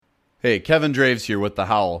Hey, Kevin Draves here with The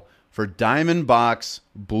Howl for Diamond Box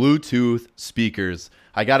Bluetooth speakers.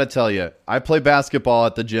 I got to tell you, I play basketball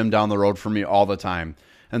at the gym down the road from me all the time.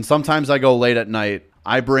 And sometimes I go late at night.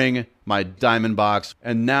 I bring my Diamond Box,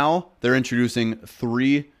 and now they're introducing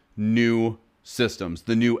 3 new systems.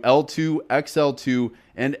 The new L2, XL2,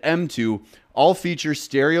 and M2 all feature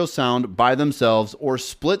stereo sound by themselves or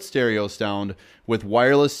split stereo sound with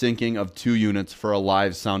wireless syncing of 2 units for a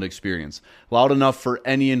live sound experience. Loud enough for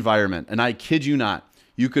any environment. And I kid you not,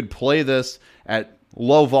 you could play this at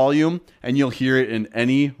low volume and you'll hear it in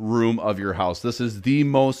any room of your house. This is the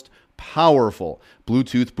most powerful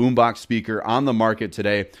Bluetooth boombox speaker on the market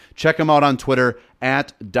today. Check them out on Twitter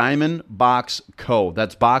at Diamond Box Co.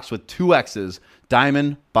 That's box with 2 X's,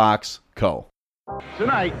 Diamond Box Co.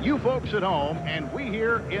 Tonight, you folks at home and we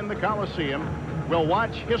here in the Coliseum will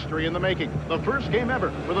watch history in the making. The first game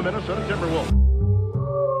ever for the Minnesota Timberwolves.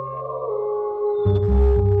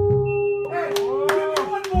 Hey,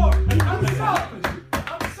 one more.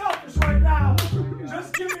 I'm selfish right now.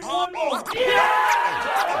 Just give me one more.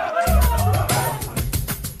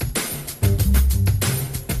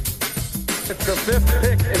 It's the 5th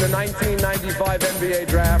pick in the 1995 NBA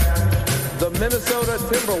draft. The Minnesota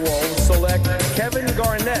Timberwolves select Kevin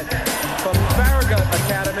Garnett from Farragut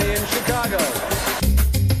Academy in Chicago.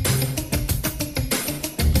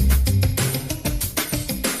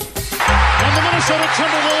 And the Minnesota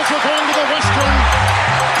Timberwolves are going to the Western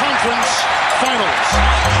Conference Finals.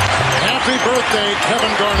 Happy birthday,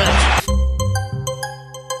 Kevin Garnett.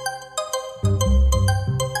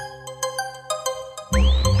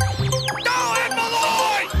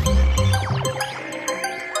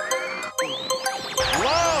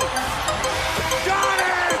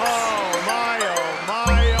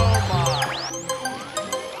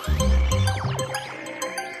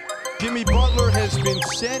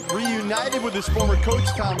 Reunited with his former coach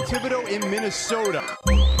Tom Thibodeau in Minnesota.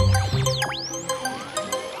 4.7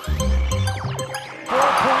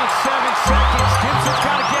 seconds. Gibson's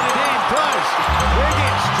got to get it in. Does.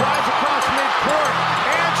 Wiggins drives across midcourt.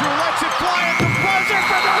 Andrew lets it fly at the buzzer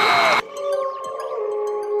for the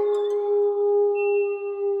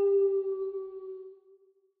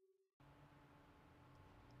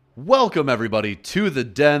win. Welcome, everybody, to the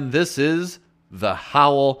Den. This is The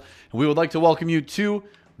Howl. We would like to welcome you to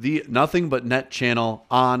the Nothing But Net channel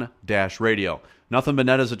on Dash Radio. Nothing But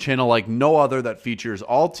Net is a channel like no other that features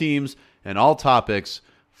all teams and all topics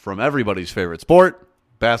from everybody's favorite sport,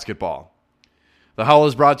 basketball. The Howl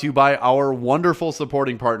is brought to you by our wonderful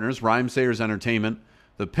supporting partners, Rhymesayers Entertainment,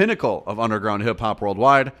 the pinnacle of underground hip-hop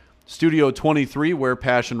worldwide, Studio 23, where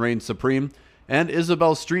passion reigns supreme, and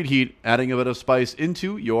Isabel Street Heat, adding a bit of spice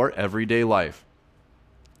into your everyday life.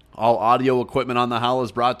 All audio equipment on The Howl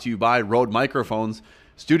is brought to you by Rode Microphones,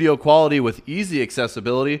 studio quality with easy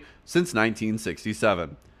accessibility since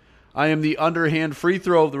 1967. I am the underhand free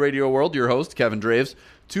throw of the radio world, your host, Kevin Draves.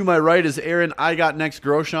 To my right is Aaron I Got Next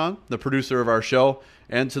Groshong, the producer of our show,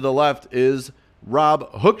 and to the left is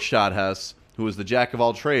Rob Hookshot Hess, who is the jack of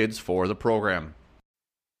all trades for the program.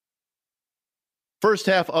 First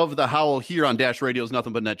half of The Howl here on Dash Radio's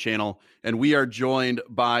Nothing But Net channel, and we are joined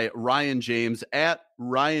by Ryan James at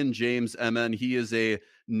Ryan James MN. He is a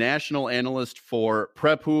national analyst for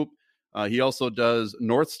Prep Hoop. He also does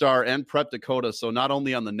North Star and Prep Dakota, so not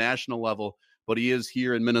only on the national level, but he is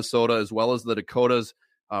here in Minnesota as well as the Dakotas.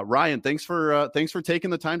 Ryan, thanks for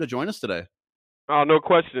taking the time to join us today. Oh, no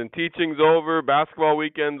question. Teaching's over, basketball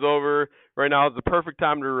weekend's over. Right now is the perfect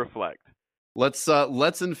time to reflect. Let's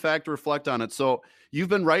in fact reflect on it. So you've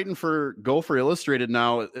been writing for Gopher Illustrated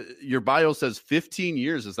now. Your bio says 15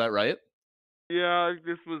 years. Is that right? Yeah,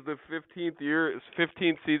 this was the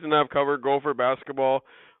 15th season I've covered Gopher basketball.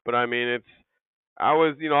 But I mean, I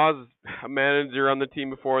was a manager on the team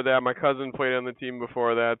before that. My cousin played on the team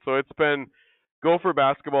before that. So Gopher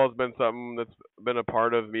basketball has been something that's been a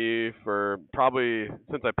part of me for probably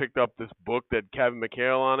since I picked up this book that Kevin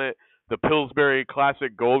McHale on it. The Pillsbury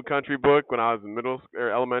Classic Gold Country book when I was in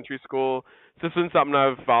elementary school. It's just been something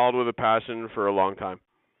I've followed with a passion for a long time.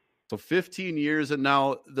 So 15 years, and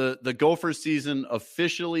now the Gopher season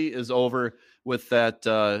officially is over with that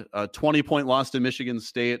 20-point loss to Michigan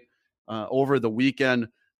State over the weekend.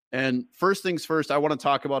 And first things first, I want to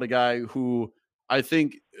talk about a guy who I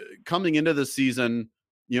think coming into the season,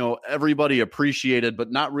 everybody appreciated,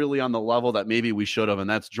 but not really on the level that maybe we should have, and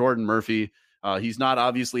that's Jordan Murphy. He's not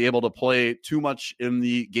obviously able to play too much in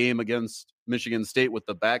the game against Michigan State with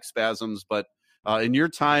the back spasms, but in your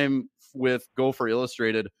time with Gopher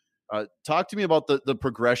Illustrated, talk to me about the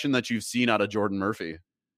progression that you've seen out of Jordan Murphy.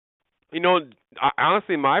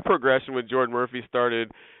 Honestly, my progression with Jordan Murphy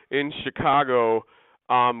started in Chicago.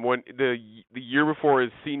 when the year before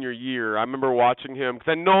his senior year. I remember watching him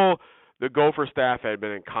because I know the Gopher staff had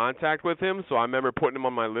been in contact with him, so I remember putting him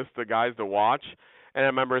on my list of guys to watch. And I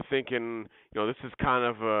remember thinking, this is kind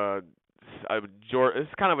of this is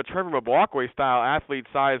kind of a Trevor Mabwakwe style athlete,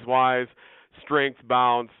 size wise, strength,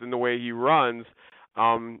 bounce, and the way he runs.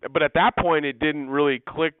 But at that point, it didn't really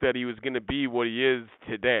click that he was going to be what he is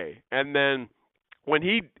today. And then when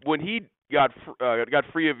he got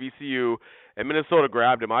free of VCU and Minnesota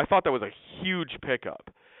grabbed him, I thought that was a huge pickup.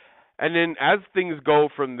 And then as things go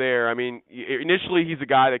from there, I mean, initially he's a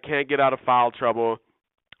guy that can't get out of foul trouble,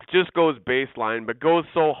 just goes baseline, but goes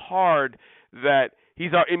so hard that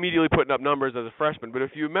he's immediately putting up numbers as a freshman. But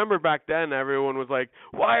if you remember back then, everyone was like,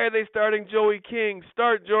 why are they starting Joey King?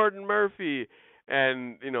 Start Jordan Murphy.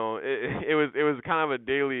 And, it was kind of a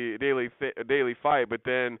daily fight. But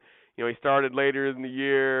then, he started later in the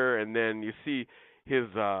year, and then you see his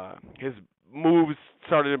moves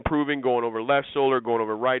started improving, going over left shoulder, going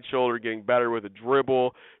over right shoulder, getting better with a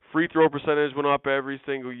dribble. Free throw percentage went up every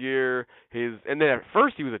single year. And then at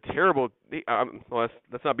first he was a terrible.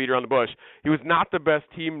 Let's not beat around the bush. He was not the best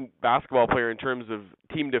team basketball player in terms of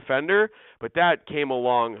team defender, but that came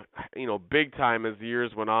along, big time as the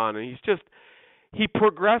years went on. And he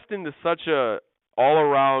progressed into such a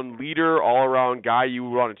all-around leader, all-around guy you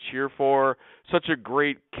would want to cheer for, such a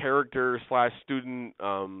great character / student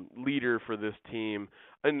leader for this team,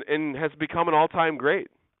 and has become an all-time great.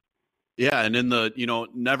 Yeah, and in the,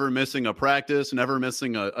 never missing a practice, never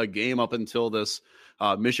missing a game up until this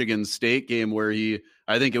Michigan State game where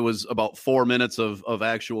I think it was about 4 minutes of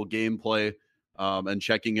actual gameplay, and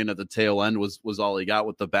checking in at the tail end was all he got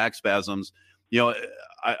with the back spasms.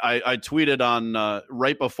 I tweeted on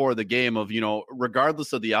right before the game of,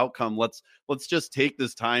 regardless of the outcome, let's just take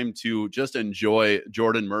this time to just enjoy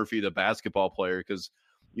Jordan Murphy, the basketball player, because,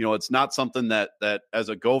 it's not something that as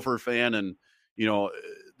a Gopher fan and,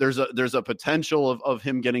 there's a potential of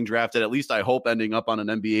him getting drafted, at least I hope ending up on an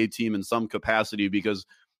NBA team in some capacity, because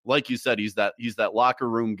like you said, he's that locker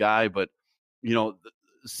room guy, but,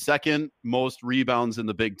 second most rebounds in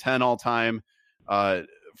the Big Ten all time.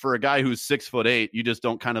 For a guy who's 6'8", you just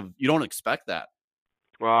don't expect that.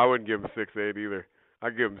 Well, I wouldn't give him 6'8" either.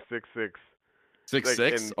 I'd give him 6'6".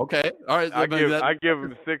 6'6"? Okay. All right. I give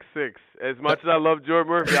him 6'6". As much as I love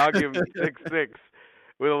Jordan Murphy, I'll give him 6'6".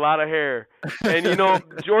 With a lot of hair. And,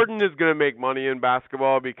 Jordan is going to make money in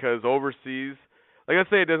basketball because overseas, like I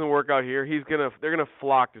say, it doesn't work out here. They're going to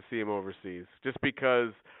flock to see him overseas just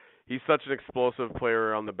because he's such an explosive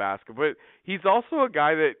player on the basket. But he's also a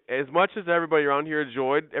guy that, as much as everybody around here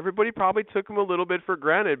enjoyed, everybody probably took him a little bit for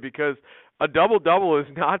granted because a double-double is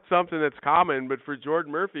not something that's common. But for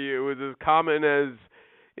Jordan Murphy, it was as common as,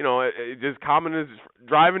 as common as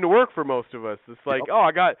driving to work for most of us. It's like,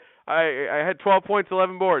 I had 12 points,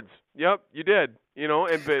 11 boards. Yep, you did.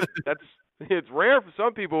 But it's rare for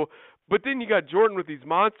some people. But then you got Jordan with these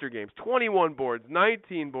monster games, 21 boards,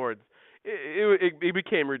 19 boards. It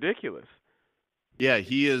became ridiculous. Yeah,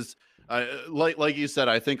 he is. Like you said,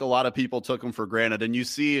 I think a lot of people took him for granted. And you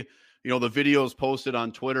see, the videos posted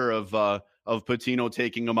on Twitter of Pitino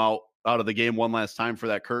taking him out of the game one last time for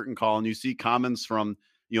that curtain call, and you see comments from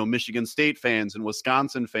Michigan State fans and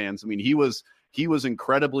Wisconsin fans. I mean, he was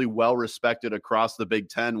incredibly well respected across the Big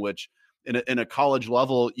Ten, which in a college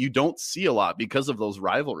level you don't see a lot because of those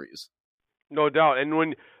rivalries. No doubt. And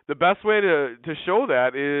when the best way to show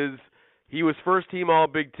that is he was first team All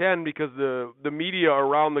Big Ten because the media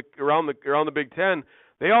around the Big Ten,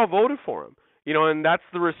 they all voted for him. And that's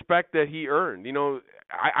the respect that he earned.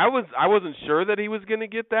 I wasn't sure that he was going to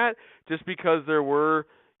get that just because there were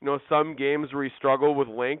some games where he struggled with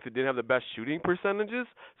length and didn't have the best shooting percentages.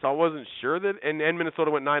 So I wasn't sure that, and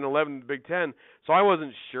Minnesota went 9-11 in the Big Ten. So I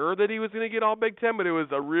wasn't sure that he was going to get All Big Ten, but it was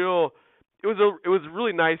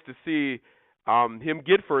really nice to see him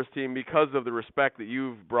get first team because of the respect that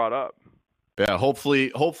you've brought up. Yeah,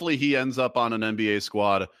 hopefully he ends up on an NBA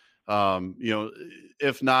squad.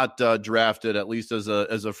 If not drafted, at least as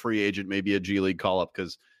a free agent, maybe a G League call up,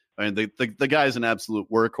 because I mean the guy's an absolute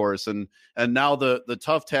workhorse. And now the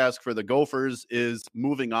tough task for the Gophers is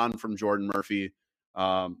moving on from Jordan Murphy,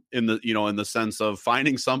 in the sense of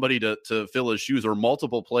finding somebody to fill his shoes, or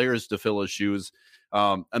multiple players to fill his shoes.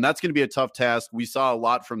 And that's going to be a tough task. We saw a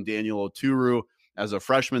lot from Daniel Oturu as a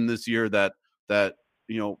freshman this year that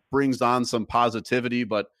brings on some positivity.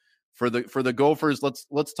 But for the Gophers,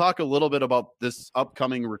 let's talk a little bit about this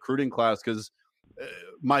upcoming recruiting class, because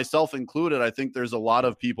myself included, I think there's a lot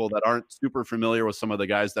of people that aren't super familiar with some of the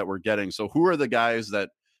guys that we're getting. So who are the guys that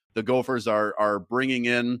the Gophers are bringing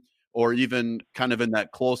in, or even kind of in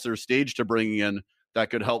that closer stage to bringing in, that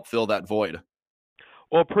could help fill that void?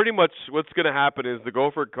 Well, pretty much what's going to happen is the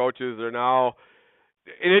Gopher coaches are now,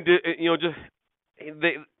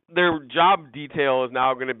 their job detail is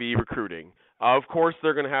now going to be recruiting. Of course,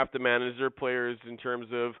 they're going to have to manage their players in terms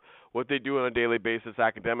of what they do on a daily basis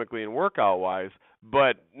academically and workout-wise,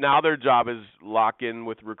 but now their job is lock in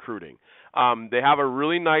with recruiting. They have a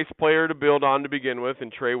really nice player to build on to begin with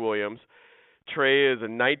in Trey Williams. Trey is a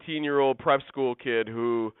 19-year-old prep school kid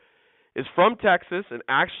who is from Texas, and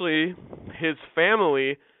actually his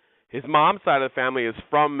family, his mom's side of the family is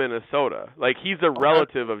from Minnesota. Like, he's a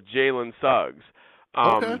relative of Jalen Suggs.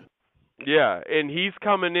 Okay. Yeah, and he's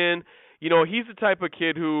coming in. You know, he's the type of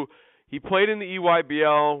kid who he played in the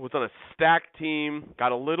EYBL, was on a stacked team,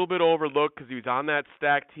 got a little bit overlooked because he was on that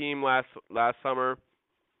stacked team last summer.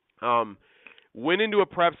 Went into a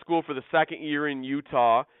prep school for the second year in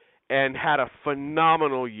Utah and had a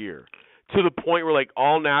phenomenal year, to the point where, like,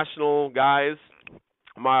 all national guys,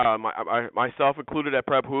 myself included at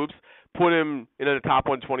Prep Hoops, put him in the top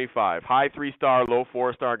 125. High 3-star, low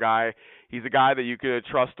 4-star guy. He's a guy that you can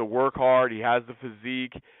trust to work hard. He has the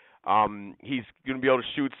physique. He's going to be able to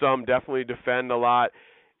shoot some, definitely defend a lot.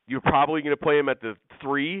 You're probably going to play him at the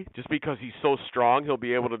 3 just because he's so strong. He'll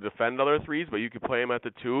be able to defend other 3s, but you could play him at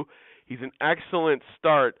the 2. He's an excellent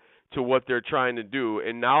start to what they're trying to do,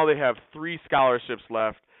 and now they have 3 scholarships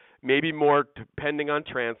left, maybe more depending on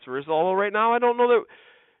transfers, although right now I don't know that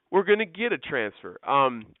we're going to get a transfer.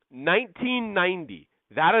 1990,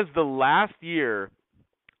 that is the last year.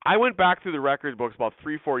 I went back through the record books about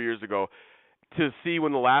 3-4 years ago to see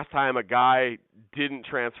when the last time a guy didn't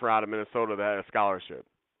transfer out of Minnesota that had a scholarship.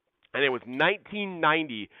 And it was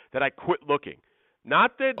 1990 that I quit looking.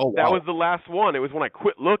 Not that that was the last one. It was when I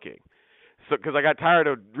quit looking. So, because I got tired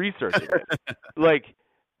of researching it. Like,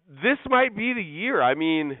 this might be the year. I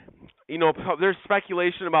mean, you know, there's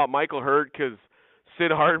speculation about Michael Hurt because Sid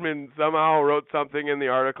Hardman somehow wrote something in the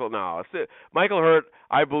article. No, Michael Hurt,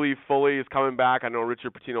 I believe, fully is coming back. I know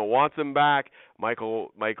Richard Pitino wants him back. I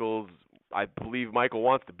believe Michael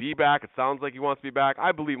wants to be back. It sounds like he wants to be back.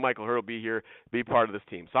 I believe Michael Hurt will be here, be part of this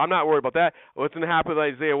team. So I'm not worried about that. What's going to happen with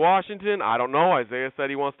Isaiah Washington? I don't know. Isaiah said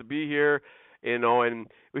he wants to be here. You know, and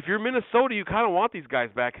if you're Minnesota, you kind of want these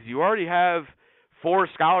guys back because you already have 4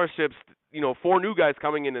 scholarships, 4 new guys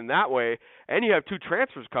coming in that way, and you have 2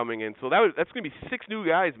 transfers coming in. So that's going to be 6 new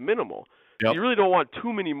guys minimal. Yep. So you really don't want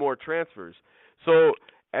too many more transfers. So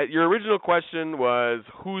your original question was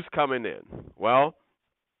who's coming in? Well,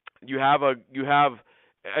 you have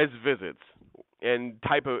as visits and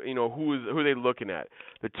type of who are they looking at.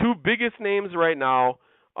 The 2 biggest names right now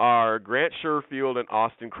are Grant Sherfield and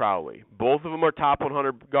Austin Crowley. Both of them are top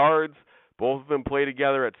 100 guards. Both of them play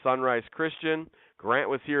together at Sunrise Christian. Grant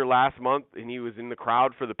was here last month, and he was in the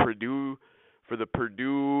crowd for the Purdue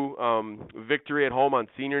victory at home on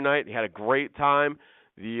senior night. He had a great time.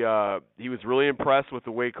 He was really impressed with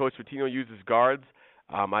the way Coach Pitino uses guards.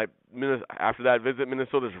 After that visit,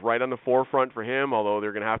 Minnesota's right on the forefront for him, although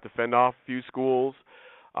they're going to have to fend off a few schools.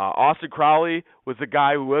 Austin Crowley was the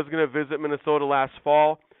guy who was going to visit Minnesota last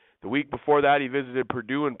fall. The week before that, he visited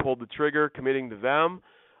Purdue and pulled the trigger, committing to them.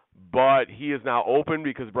 But he is now open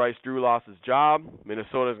because Bryce Drew lost his job.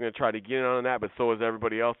 Minnesota is going to try to get in on that, but so is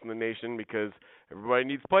everybody else in the nation because everybody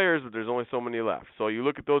needs players, but there's only so many left. So you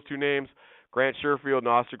look at those 2 names, Grant Sherfield and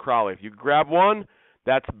Austin Crowley. If you grab one,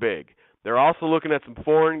 that's big. They're also looking at some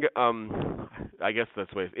foreign, I guess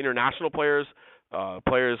that's what it is, international players,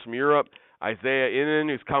 players from Europe. Isaiah Innen,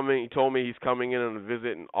 who's coming, he told me he's coming in on a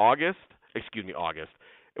visit in August. August.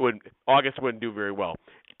 August wouldn't do very well.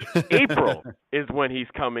 April is when he's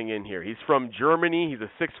coming in here. He's from Germany. He's a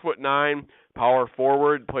 6'9" power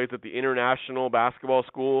forward. Plays at the International Basketball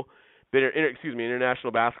School.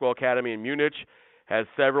 International Basketball Academy in Munich. Has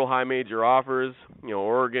several high major offers.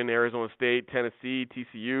 Oregon, Arizona State, Tennessee,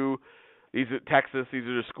 TCU. Texas. These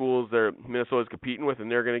are the schools that Minnesota's competing with, and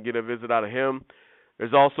they're going to get a visit out of him.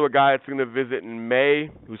 There's also a guy that's going to visit in May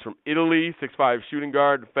who's from Italy, 6'5" shooting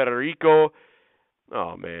guard, Federico.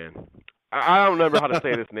 Oh, man. I don't remember how to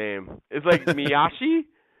say this name. It's like Miyashi?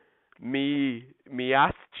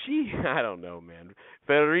 Miyashi? I don't know, man.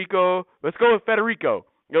 Federico. Let's go with Federico.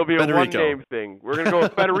 It'll be a one-name thing. We're going to go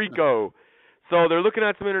with Federico. So they're looking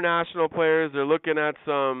at some international players. They're looking at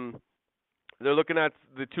the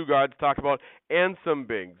 2 guards talked about and some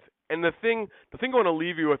bigs. And the thing I want to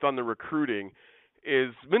leave you with on the recruiting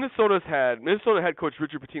is Minnesota head coach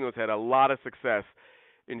Richard Pitino's had a lot of success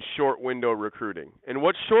in short window recruiting. And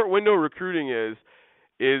what short window recruiting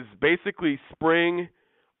is basically spring,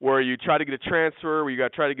 where you try to get a transfer, where you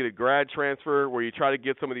got to try to get a grad transfer, where you try to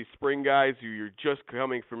get some of these spring guys who you're just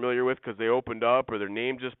becoming familiar with because they opened up or their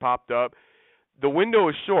name just popped up. The window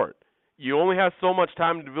is short. you only have so much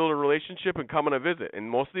time to build a relationship and come on a visit. And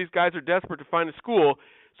most of these guys are desperate to find a school,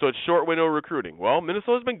 so it's short window recruiting. Well,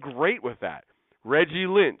 Minnesota's been great with that. Reggie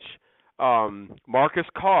Lynch, Marcus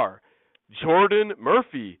Carr, Jordan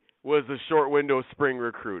Murphy was a short window spring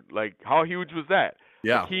recruit. Like, how huge was that?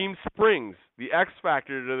 Yeah. Hakeem Springs, the X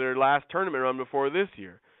factor to their last tournament run before this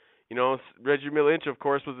year. You know, Reggie Lynch, of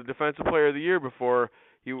course, was the defensive player of the year before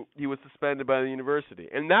he was suspended by the university.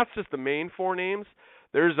 And that's just the main four names.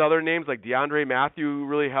 There's other names like DeAndre Matthew who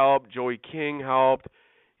really helped. Joey King helped.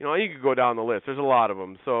 You know, you could go down the list. There's a lot of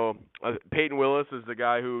them. So Peyton Willis is the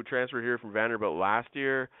guy who transferred here from Vanderbilt last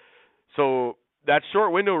year. So that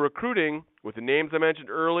short window recruiting with the names I mentioned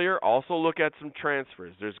earlier, also look at some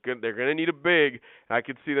transfers. They're going to need a big, and I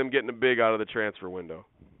could see them getting a big out of the transfer window.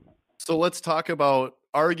 So let's talk about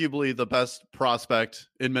arguably the best prospect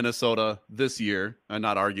in Minnesota this year. And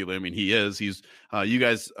not arguably, I mean, he is. He's you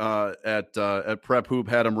guys at Prep Hoop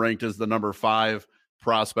had him ranked as the number 5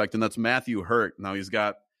 prospect, and that's Matthew Hurt. Now he's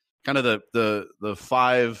got kind of the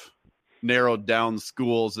 5 narrowed down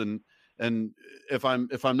schools, and if I'm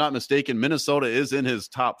not mistaken, Minnesota is in his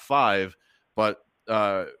top 5, but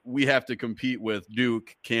we have to compete with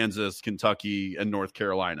Duke, Kansas, Kentucky, and North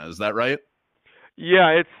Carolina. Is that right?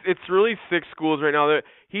 Yeah, it's really 6 schools right now.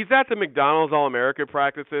 He's at the McDonald's All-America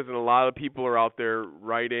practices, and a lot of people are out there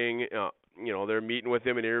writing. You know, they're meeting with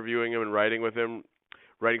him and interviewing him and writing with him,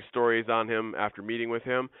 writing stories on him after meeting with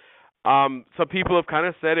him. Some people have kind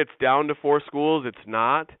of said it's down to 4 schools. It's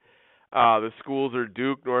not. The schools are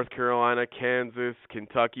Duke, North Carolina, Kansas,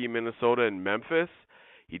 Kentucky, Minnesota, and Memphis.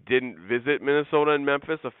 He didn't visit Minnesota and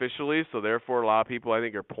Memphis officially, so therefore a lot of people I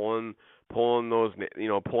think are pulling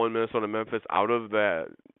Minnesota and Memphis out of the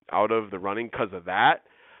running because of that.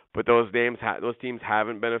 But those teams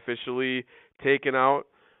haven't been officially taken out.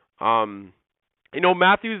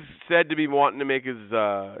 Matthews said to be wanting to make his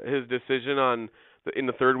decision in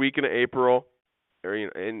the 3rd week in April,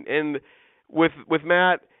 and with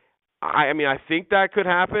Matt. I mean, I think that could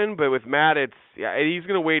happen, but with Matt, he's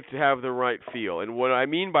going to wait to have the right feel. And what I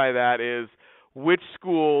mean by that is which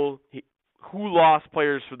school, who lost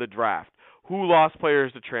players for the draft, who lost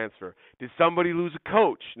players to transfer. Did somebody lose a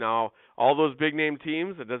coach? Now, all those big name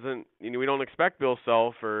teams, we don't expect Bill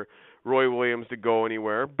Self or Roy Williams to go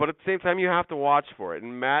anywhere, but at the same time, you have to watch for it.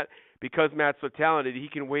 And Matt, because Matt's so talented, he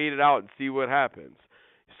can wait it out and see what happens.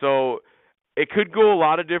 So it could go a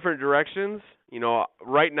lot of different directions. You know,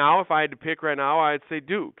 right now, if I had to pick right now, I'd say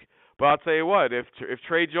Duke. But I'll tell you what, if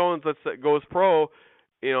Trey Jones goes pro,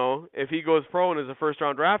 you know, if he goes pro and is a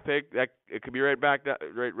first-round draft pick, that it could be right back.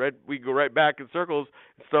 We go right back in circles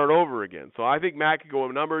and start over again. So I think Matt could go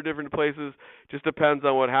a number of different places. Just depends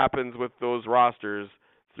on what happens with those rosters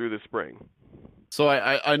through the spring. So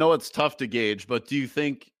I know it's tough to gauge, but do you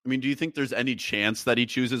think there's any chance that he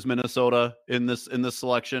chooses Minnesota in this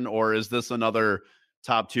selection, or is this another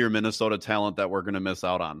top tier Minnesota talent that we're going to miss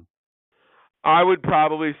out on? I would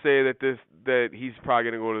probably say that he's probably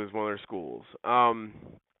going to go to one of their schools.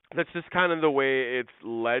 That's just kind of the way it's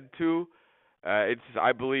led to. I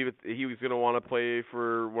believe he was going to want to play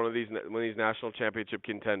for one of these national championship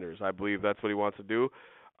contenders. I believe that's what he wants to do.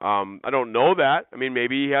 I don't know that. I mean,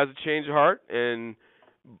 maybe he has a change of heart, and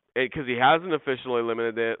because he hasn't officially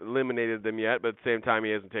eliminated them yet, but at the same time, he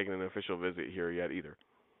hasn't taken an official visit here yet either.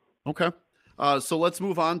 Okay. So let's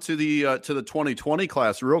move on to the 2020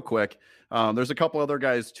 class real quick. There's a couple other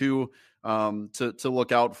guys too to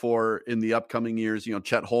look out for in the upcoming years. You know,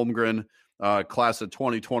 Chet Holmgren, class of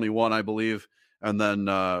 2021, I believe, and then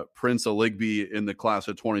Prince Aligbe in the class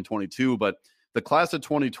of 2022. But the class of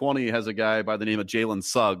 2020 has a guy by the name of Jalen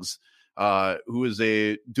Suggs, who is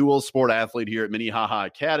a dual sport athlete here at Minnehaha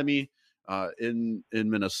Academy in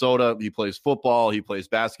Minnesota. He plays football, he plays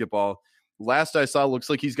basketball. Last I saw, looks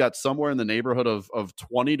like he's got somewhere in the neighborhood of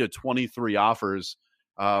 20 to 23 offers.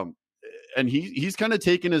 And he's kind of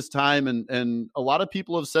taken his time, and a lot of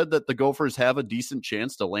people have said that the Gophers have a decent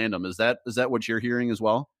chance to land him. Is that what you're hearing as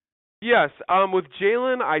well? Yes. With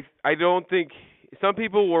Jalen, I don't think some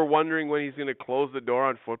people were wondering when he's going to close the door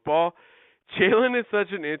on football. Jalen is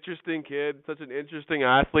such an interesting kid, such an interesting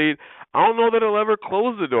athlete. I don't know that he'll ever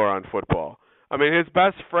close the door on football. I mean, his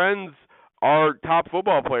best friends are top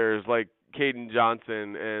football players like Caden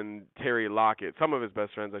Johnson and Terry Lockett. Some of his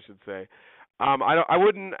best friends, I should say.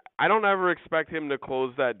 I don't ever expect him to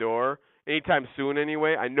close that door anytime soon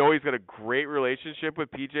anyway. I know he's got a great relationship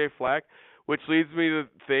with PJ Fleck, which leads me to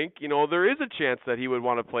think, there is a chance that he would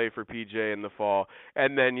want to play for PJ in the fall.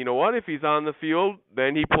 And then, you know what? If he's on the field,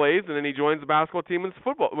 then he plays, and then he joins the basketball team when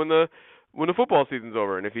the football season's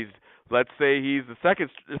over. And if let's say he's the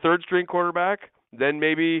third string quarterback, then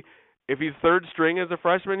maybe if he's third string as a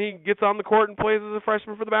freshman, he gets on the court and plays as a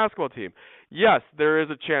freshman for the basketball team. Yes, there is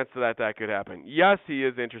a chance that could happen. Yes, he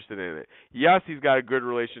is interested in it. Yes, he's got a good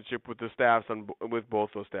relationship with the staffs with both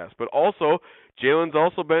those staffs. But also, Jalen's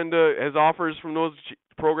also has offers from those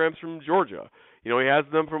programs from Georgia. He has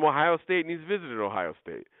them from Ohio State, and he's visited Ohio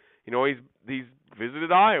State. He's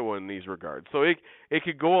visited Iowa in these regards. So it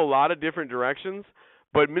could go a lot of different directions.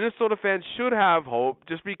 But Minnesota fans should have hope,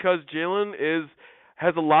 just because Jalen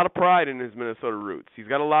has a lot of pride in his Minnesota roots. He's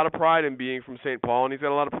got a lot of pride in being from St. Paul, and he's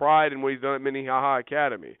got a lot of pride in what he's done at Minnehaha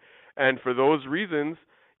Academy. And for those reasons,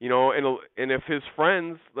 and if his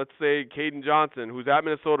friends, let's say Caden Johnson, who's at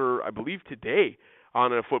Minnesota, I believe today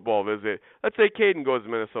on a football visit, let's say Caden goes to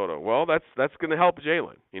Minnesota. Well, that's going to help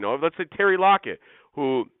Jalen. Let's say Terry Lockett,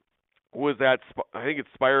 who was at, I think it's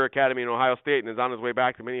Spire Academy in Ohio State and is on his way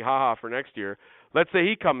back to Minnehaha for next year. Let's say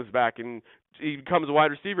he comes back and he becomes a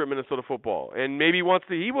wide receiver at Minnesota football, and maybe he wants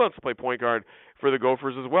to play point guard for the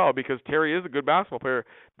Gophers as well, because Terry is a good basketball player.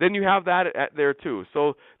 Then you have that there too.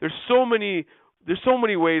 So there's so many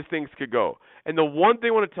ways things could go. And the one thing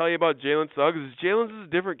I want to tell you about Jalen Suggs is Jalen's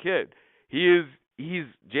a different kid.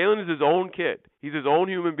 Jalen is his own kid. He's his own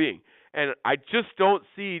human being, and I just don't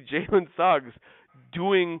see Jalen Suggs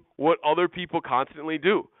doing what other people constantly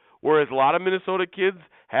do. Whereas a lot of Minnesota kids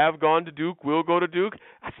have gone to Duke, will go to Duke.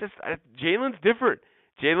 Jalen's different.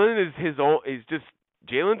 Jalen is his own. He's just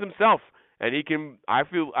Jalen's himself, and he can. I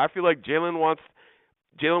feel like Jalen wants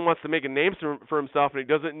to make a name for himself, and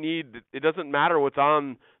it doesn't matter what's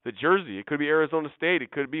on the jersey. It could be Arizona State.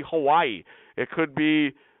 It could be Hawaii. It could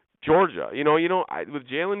be Georgia. With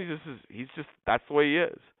Jalen, he's just that's the way he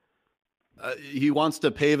is. He wants to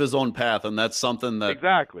pave his own path, and that's something that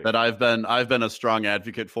exactly that I've been a strong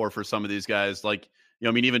advocate for some of these guys. Like,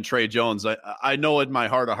 even Trey Jones. I know in my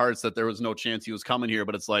heart of hearts that there was no chance he was coming here,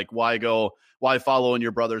 but it's like, why follow in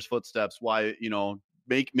your brother's footsteps? Why,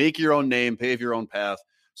 make your own name, pave your own path.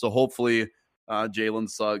 So hopefully, Jalen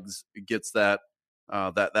Suggs gets that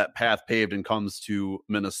path paved and comes to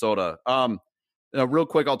Minnesota. Real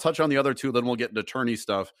quick, I'll touch on the other two, then we'll get into tourney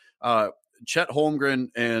stuff. Chet Holmgren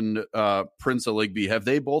and Prince Aligbe, have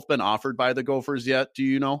they both been offered by the Gophers yet? Do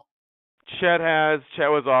you know? Chet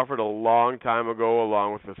was offered a long time ago,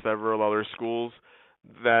 along with several other schools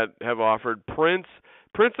that have offered. Prince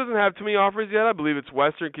doesn't have too many offers yet. I believe it's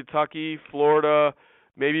Western Kentucky, Florida,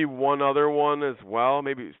 maybe one other one as well.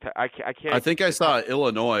 Maybe I can't. I think I saw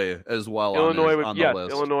Illinois as well. Illinois on the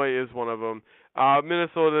list. Illinois is one of them.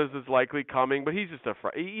 Minnesota is likely coming, but he's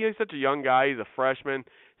such a young guy. He's a freshman.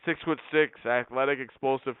 6'6", athletic,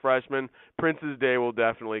 explosive freshman. Prince's day will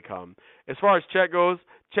definitely come. As far as Chet goes,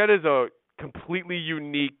 Chet is a completely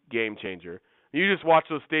unique game changer. You just watch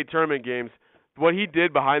those state tournament games. What he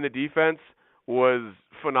did behind the defense was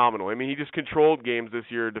phenomenal. I mean, he just controlled games this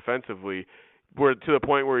year defensively, to the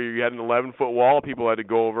point where you had an 11-foot wall, people had to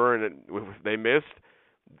go over, and if they missed,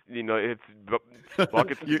 it's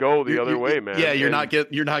buckets to go the other way, man. Yeah, you're not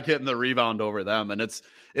getting the rebound over them, and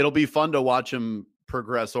it'll be fun to watch him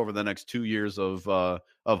progress over the next 2 years of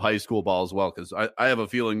high school ball as well, because I have a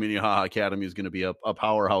feeling Minnehaha Academy is going to be a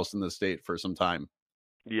powerhouse in the state for some time.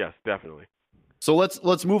 Yes, definitely. So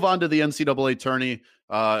let's move on to the NCAA tourney.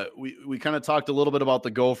 We kind of talked a little bit about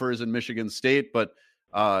the Gophers and Michigan State, but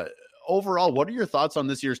overall, what are your thoughts on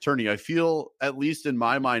this year's tourney? I feel, at least in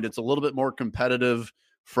my mind, it's a little bit more competitive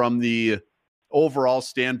from the overall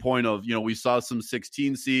standpoint of, we saw some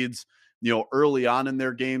 16 seeds, early on in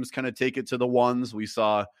their games kind of take it to the ones. We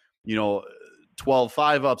saw,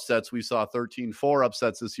 12-5 upsets. We saw 13-4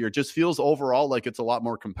 upsets this year. It just feels overall like it's a lot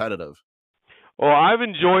more competitive. Well, I've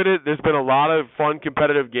enjoyed it. There's been a lot of fun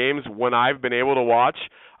competitive games when I've been able to watch.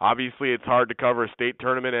 Obviously, it's hard to cover a state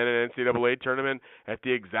tournament and an NCAA tournament at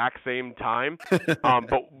the exact same time.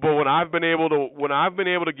 But when I've been able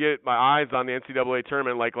to get my eyes on the NCAA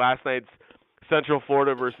tournament, like last night's Central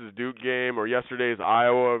Florida versus Duke game, or yesterday's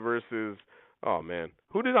Iowa versus, oh man,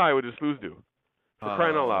 who did Iowa just lose to? For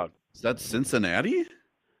crying out loud. Is that Cincinnati?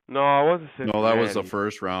 No, it wasn't Cincinnati. No, that was the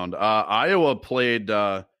first round. Iowa played,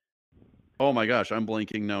 oh my gosh, I'm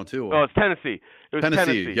blanking now too. Oh, it's Tennessee. It was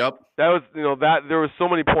Tennessee. Yep. That was, there was so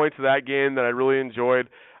many points of that game that I really enjoyed.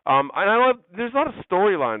 And there's a lot of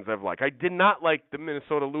storylines I've liked. I did not like the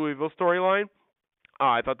Minnesota-Louisville storyline.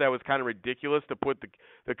 I thought that was kind of ridiculous to put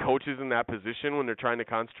the coaches in that position when they're trying to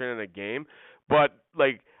concentrate on a game. But,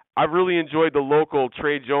 I really enjoyed the local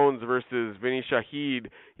Trey Jones versus Vinny Shahid,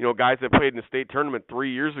 guys that played in the state tournament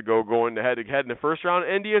 3 years ago, going head-to-head in the first round.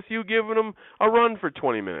 NDSU giving them a run for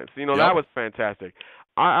 20 minutes. That was fantastic.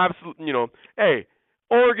 I absolutely, hey,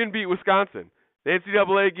 Oregon beat Wisconsin. The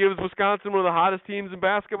NCAA gives Wisconsin one of the hottest teams in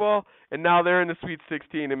basketball, and now they're in the Sweet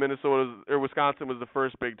 16, and Wisconsin was the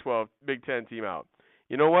first Big Ten team out.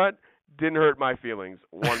 You know what? Didn't hurt my feelings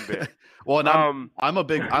one bit. Well, and I'm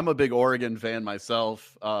a big Oregon fan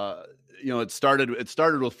myself. It started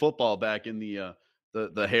with football back in the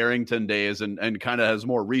Harrington days, and kind of has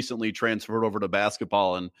more recently transferred over to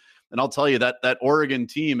basketball. And I'll tell you that Oregon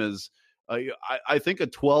team is, I think a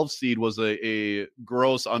 12 seed was a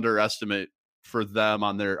gross underestimate for them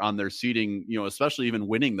on their seeding, especially even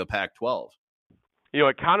winning the Pac-12.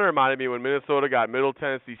 It kind of reminded me when Minnesota got Middle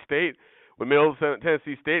Tennessee State. When Middle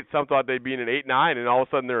Tennessee State, some thought they'd be in an 8-9, and all of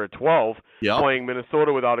a sudden they're a 12, playing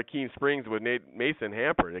Minnesota without Akeem Springs with Mason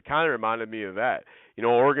hampered. It kind of reminded me of that.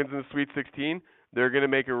 Oregon's in the Sweet 16. They're going to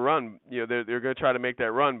make a run. They're going to try to make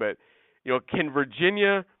that run. But, can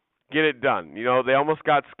Virginia get it done? They almost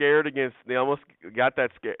got scared against – they almost got that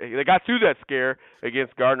scare. They got through that scare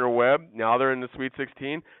against Gardner-Webb. Now they're in the Sweet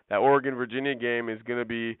 16. That Oregon-Virginia game is going to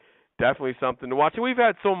be definitely something to watch. And we've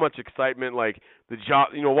had so much excitement, like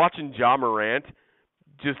watching Ja Morant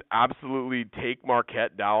just absolutely take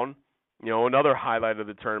Marquette down, another highlight of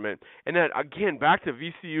the tournament. And then, again, back to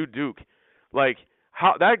VCU Duke. Like,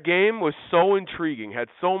 how that game was so intriguing, had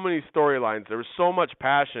so many storylines. There was so much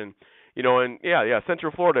passion, and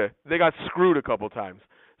Central Florida, they got screwed a couple times.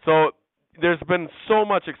 So there's been so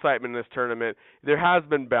much excitement in this tournament. There has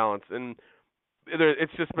been balance, and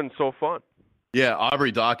it's just been so fun. Yeah,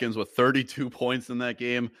 Aubrey Dawkins with 32 points in that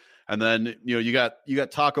game. And then, you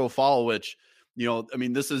got Taco Fall, which,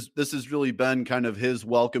 this has really been kind of his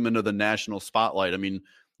welcome into the national spotlight. I mean,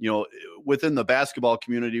 within the basketball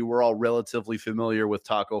community, we're all relatively familiar with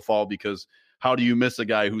Taco Fall, because how do you miss a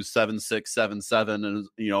guy who's 7'6", 7'7",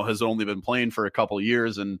 and, has only been playing for a couple of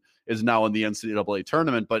years and is now in the NCAA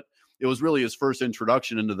tournament? But it was really his first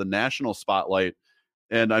introduction into the national spotlight.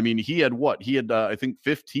 And I mean, he had I think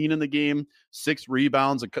 15 in the game, 6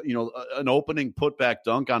 rebounds, an opening putback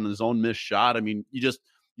dunk on his own missed shot. I mean,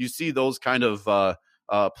 you see those kind of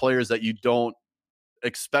players that you don't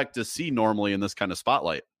expect to see normally in this kind of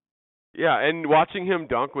spotlight. Yeah, and watching him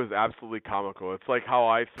dunk was absolutely comical. It's like how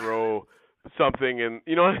I throw something in,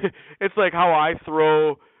 it's like how I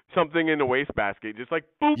throw something in the wastebasket, just like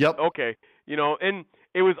boop. Yep. Okay, and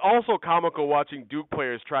it was also comical watching Duke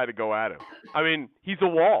players try to go at him. I mean, he's a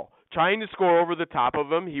wall. Trying to score over the top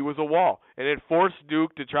of him, he was a wall. And it forced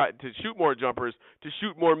Duke to try to shoot more jumpers, to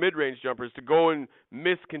shoot more mid-range jumpers, to go and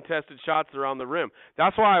miss contested shots around the rim.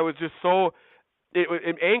 That's why I was just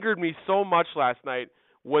it angered me so much last night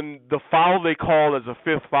when the foul they called as a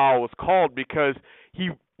 5th foul was called, because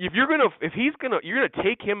you're gonna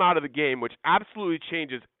take him out of the game, which absolutely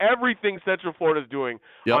changes everything Central Florida is doing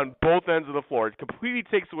on both ends of the floor. It completely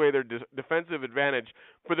takes away their defensive advantage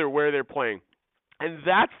for where they're playing. And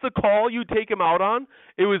that's the call you take him out on.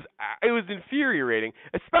 It was infuriating,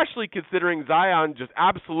 especially considering Zion just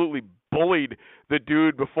absolutely bullied the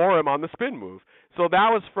dude before him on the spin move. So that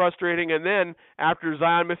was frustrating. And then after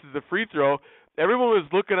Zion misses the free throw, everyone was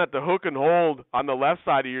looking at the hook and hold on the left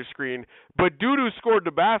side of your screen, but dude who scored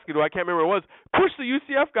the basket, who I can't remember who it was, pushed the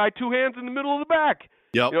UCF guy 2 hands in the middle of the back.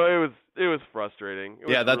 Yep. It was frustrating.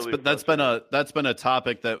 That's been a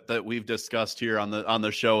topic that we've discussed here on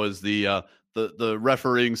the show, is the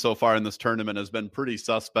refereeing so far in this tournament has been pretty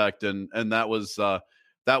suspect, and that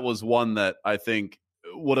was one that I think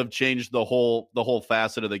would have changed the whole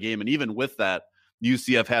facet of the game. And even with that,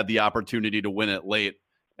 UCF had the opportunity to win it late,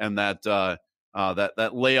 and that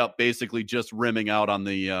layup basically just rimming out on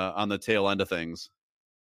the tail end of things.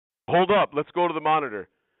 Hold up, let's go to the monitor.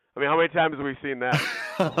 I mean, how many times have we seen that?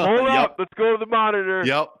 Hold up, let's go to the monitor.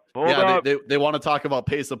 Yep. Hold up. They want to talk about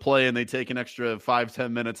pace of play, and they take an extra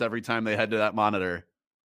 5-10 minutes every time they head to that monitor.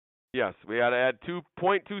 Yes, we got to add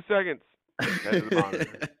 2.2 seconds to the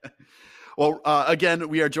monitor. Well, again,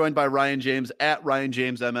 we are joined by Ryan James at Ryan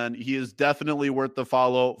James MN. He is definitely worth the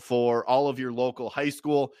follow for all of your local high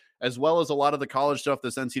school, as well as a lot of the college stuff.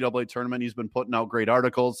 This NCAA tournament, he's been putting out great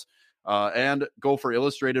articles, and Gopher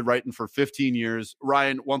Illustrated, writing for 15 years.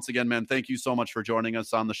 Ryan, once again, man, thank you so much for joining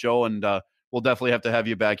us on the show, and we'll definitely have to have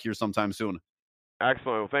you back here sometime soon.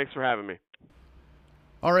 Excellent. Well, thanks for having me.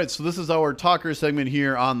 All right, so this is our talker segment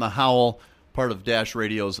here on The Howl, part of Dash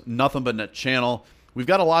Radio's Nothing But Net channel. We've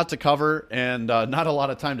got a lot to cover and not a lot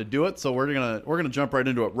of time to do it, so we're gonna jump right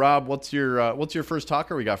into it. Rob, what's your first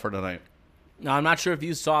talker we got for tonight? Now, I'm not sure if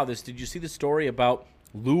you saw this. Did you see the story about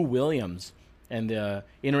Lou Williams and the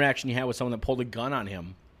interaction he had with someone that pulled a gun on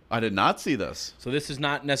him? I did not see this. So this is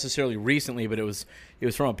not necessarily recently, but it was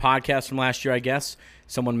from a podcast from last year, I guess.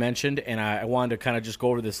 Someone mentioned, and I wanted to kind of just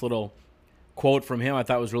go over this little quote from him. I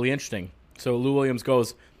thought it was really interesting. So Lou Williams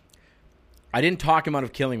goes, I didn't talk him out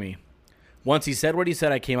of killing me. Once he said what he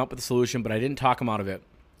said, I came up with a solution, but I didn't talk him out of it.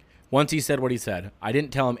 Once he said what he said, I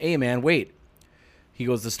didn't tell him, hey, man, wait. He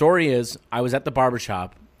goes, the story is I was at the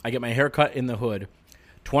barbershop. I get my hair cut in the hood.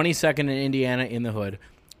 22nd in Indiana in the hood.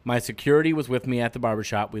 My security was with me at the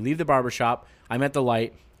barbershop. We leave the barbershop. I'm at the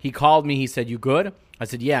light. He called me. He said, you good? I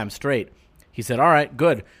said, yeah, I'm straight. He said, all right,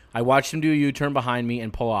 good. I watched him do a U-turn behind me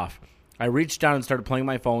and pull off. I reached down and started playing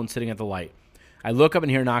my phone sitting at the light. I look up and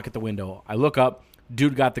hear a knock at the window. I look up.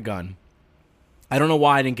 Dude got the gun. I don't know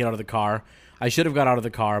why I didn't get out of the car. I should have got out of the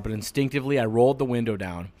car, but instinctively I rolled the window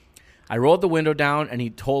down. I rolled the window down, and he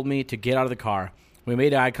told me to get out of the car. We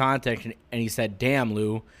made eye contact, and he said, damn,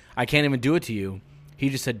 Lou, I can't even do it to you. He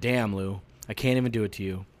just said, damn, Lou, I can't even do it to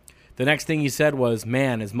you. The next thing he said was,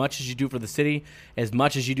 man, as much as you do for the city, as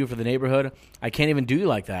much as you do for the neighborhood, I can't even do you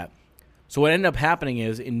like that. So what ended up happening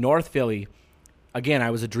is, in North Philly, again,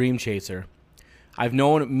 I was a dream chaser. I've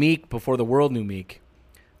known Meek before the world knew Meek.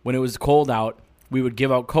 When it was cold out, we would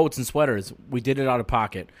give out coats and sweaters. We did it out of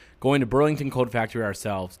pocket, going to Burlington Coat Factory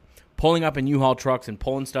ourselves, pulling up in U-Haul trucks and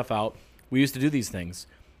pulling stuff out. We used to do these things.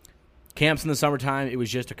 Camps in the summertime, it was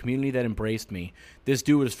just a community that embraced me. This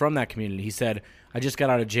dude was from that community. He said, I just got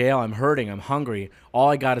out of jail. I'm hurting. I'm hungry. All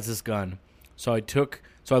I got is this gun. So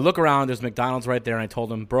I look around. There's McDonald's right there, and I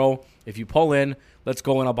told him, bro, if you pull in, let's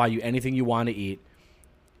go and I'll buy you anything you want to eat.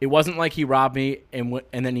 It wasn't like he robbed me and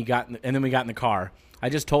then we got in the car. I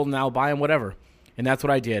just told him I'll buy him whatever. And that's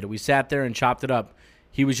what I did. We sat there and chopped it up.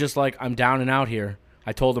 He was just like, I'm down and out here.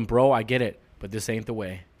 I told him, bro, I get it, but this ain't the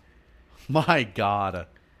way. My God.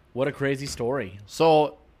 What a crazy story.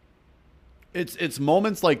 So it's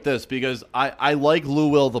moments like this because I like Lou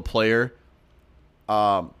Will, the player.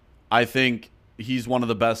 I think he's one of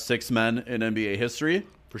the best six men in NBA history.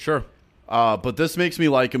 For sure. But this makes me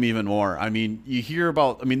like him even more. I mean, you hear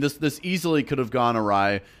about, this easily could have gone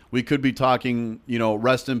awry. We could be talking,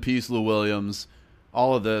 rest in peace, Lou Williams,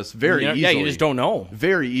 all of this very easily. Yeah, you just don't know.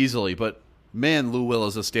 Very easily. But man, Lou Will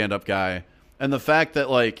is a stand-up guy. And the fact that,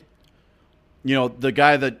 the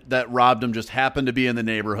guy that robbed him just happened to be in the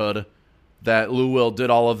neighborhood, that Lou Will did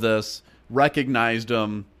all of this, recognized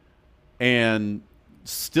him, and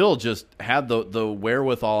still just had the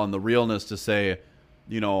wherewithal and the realness to say,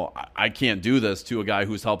 I can't do this to a guy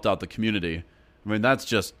who's helped out the community. I mean, that's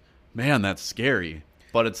just, man, that's scary.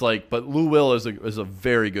 But it's but Lou Will is a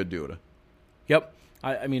very good dude. Yep.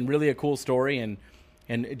 I mean, really a cool story, and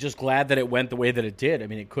just glad that it went the way that it did. I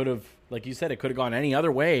mean, it could have, like you said, it could have gone any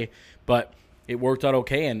other way, but it worked out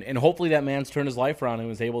okay. And hopefully that man's turned his life around and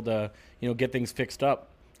was able to, get things fixed up.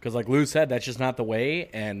 Because like Lou said, that's just not the way,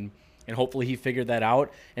 and hopefully he figured that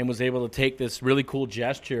out and was able to take this really cool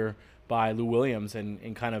gesture by Lou Williams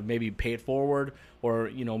and kind of maybe pay it forward, or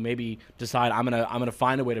maybe decide I'm gonna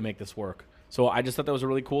find a way to make this work. So I just thought that was a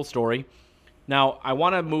really cool story. Now I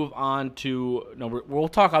want to move on to we'll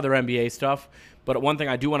talk other NBA stuff, but one thing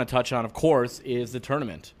I do want to touch on, of course, is the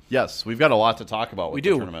tournament. Yes, we've got a lot to talk about with the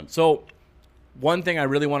tournament. So one thing I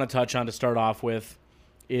really want to touch on to start off with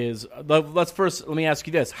is let me ask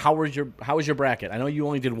you this: how was your bracket? I know you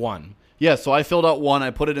only did one. Yeah, so I filled out one.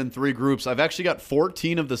 I put it in 3 groups. I've actually got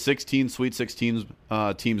 14 of the 16 Sweet 16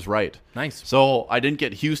 teams right. Nice. So I didn't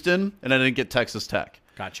get Houston, and I didn't get Texas Tech.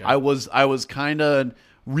 Gotcha. I was kind of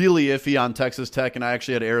really iffy on Texas Tech, and I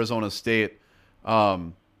actually had Arizona State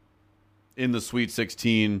in the Sweet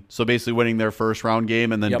 16. So basically winning their first round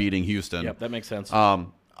game and then beating Houston. Yep, that makes sense. It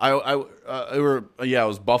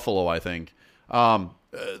was Buffalo, I think.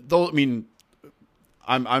 Though, I mean,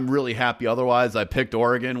 I'm really happy otherwise. I picked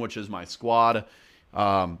Oregon, which is my squad.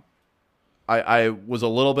 I was a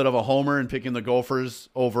little bit of a homer in picking the Gophers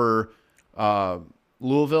over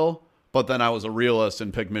Louisville, but then I was a realist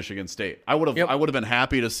and picked Michigan State. I would have been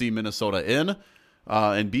happy to see Minnesota in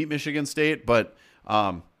and beat Michigan State, but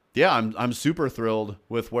I'm super thrilled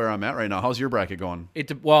with where I'm at right now. How's your bracket going?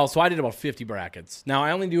 So I did about 50 brackets. Now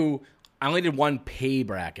I only did one pay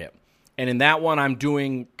bracket. And in that one, I'm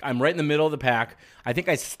right in the middle of the pack. I think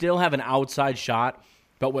I still have an outside shot,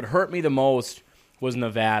 but what hurt me the most was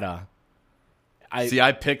Nevada.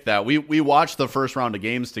 I picked that. We watched the first round of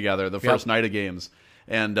games together, the first night of games,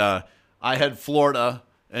 and I had Florida,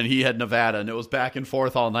 and he had Nevada, and it was back and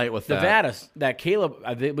forth all night with Nevada, that Caleb,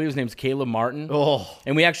 I believe his name's Caleb Martin. Oh.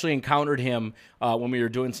 And we actually encountered him when we were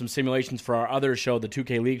doing some simulations for our other show, the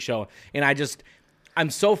 2K League show, and I'm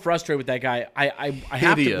so frustrated with that guy. I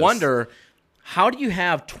have to wonder, how do you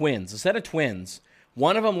have twins? A set of twins.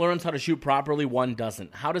 One of them learns how to shoot properly, one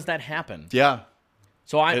doesn't. How does that happen? Yeah.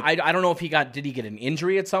 So I don't know if did he get an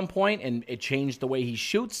injury at some point and it changed the way he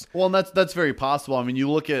shoots? Well, and that's very possible. I mean, you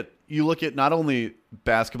look at you look at not only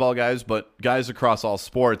basketball guys, but guys across all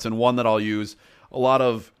sports, and one that I'll use a lot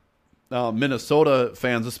of Minnesota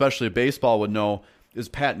fans, especially baseball, would know is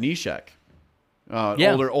Pat Neshek.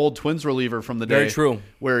 Old Twins reliever from the day. Very true.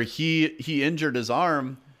 Where he injured his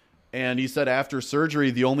arm, and he said after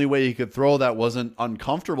surgery, the only way he could throw that wasn't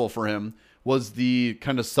uncomfortable for him was the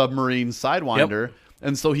kind of submarine sidewinder. Yep.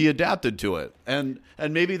 And so he adapted to it. And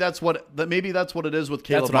maybe that's what it is with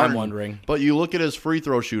Caleb That's what Martin. I'm wondering. But you look at his free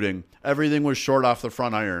throw shooting, everything was short off the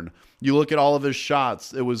front iron. You look at all of his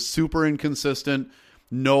shots, it was super inconsistent.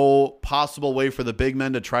 No possible way for the big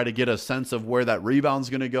men to try to get a sense of where that rebound's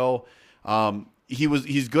going to go.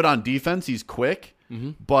 He's good on defense. He's quick,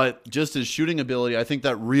 but just his shooting ability, I think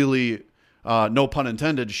that really, no pun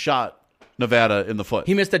intended, shot Nevada in the foot.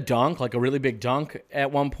 He missed a dunk, like a really big dunk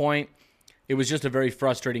at one point. It was just a very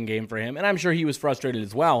frustrating game for him, and I'm sure he was frustrated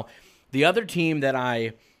as well. The other team that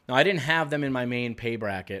I didn't have them in my main pay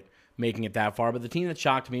bracket making it that far, but the team that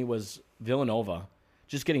shocked me was Villanova,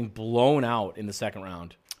 just getting blown out in the second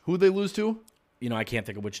round. Who'd they lose to? I can't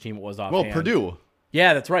think of which team it was offhand. Well, Purdue.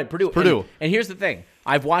 Yeah, that's right, Purdue. Purdue. And here's the thing.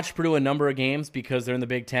 I've watched Purdue a number of games because they're in the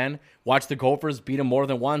Big Ten. Watched the Gophers beat them more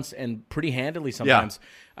than once and pretty handily sometimes.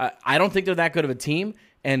 Yeah. I don't think they're that good of a team,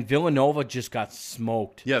 and Villanova just got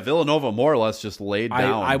smoked. Yeah, Villanova more or less just laid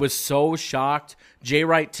down. I was so shocked.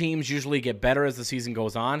 J-Wright teams usually get better as the season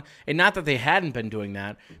goes on, and not that they hadn't been doing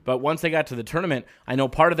that, but once they got to the tournament, I know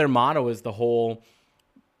part of their motto is the whole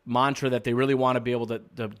mantra that they really want to be able to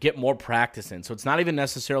get more practice in. So it's not even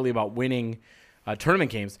necessarily about winning tournament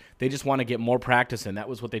games. They just want to get more practice in. That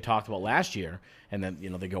was what they talked about last year. And then,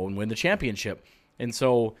 they go and win the championship. And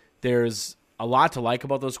so there's a lot to like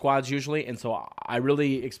about those squads usually. And so I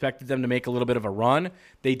really expected them to make a little bit of a run.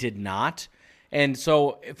 They did not. And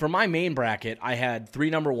so for my main bracket, I had 3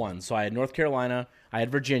 number ones. So I had North Carolina, I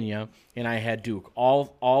had Virginia, and I had Duke,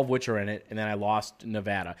 all of which are in it. And then I lost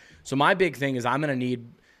Nevada. So my big thing is I'm going to need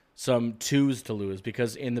some 2s to lose,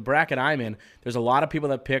 because in the bracket I'm in, there's a lot of people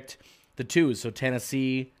that picked the 2s. So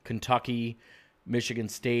Tennessee, Kentucky, Michigan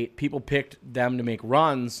State, people picked them to make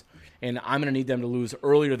runs, and I'm going to need them to lose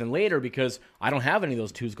earlier than later because I don't have any of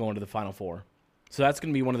those 2s going to the Final Four. So that's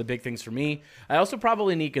going to be one of the big things for me. I also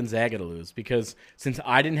probably need Gonzaga to lose because since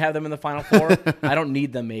I didn't have them in the Final Four, I don't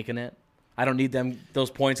need them making it. I don't need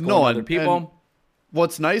those points going to other people. And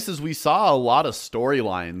what's nice is we saw a lot of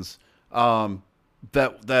storylines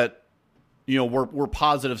that were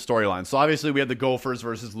positive storylines. So obviously we had the Gophers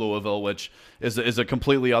versus Louisville, which is a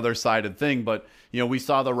completely other-sided thing. But, we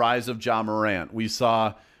saw the rise of Ja Morant. We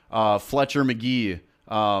saw Fletcher McGee,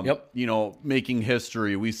 making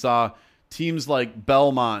history. We saw teams like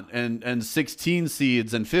Belmont and 16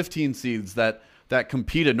 seeds and 15 seeds that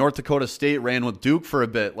competed. North Dakota State ran with Duke for a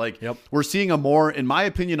bit. We're seeing in my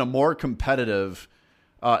opinion, a more competitive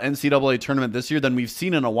NCAA tournament this year than we've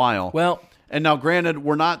seen in a while. Well, and now, granted,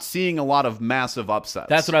 we're not seeing a lot of massive upsets.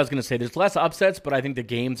 That's what I was going to say. There's less upsets, but I think the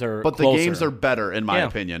games are closer. The games are better, in my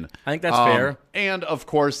opinion. I think that's fair. And, of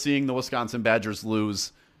course, seeing the Wisconsin Badgers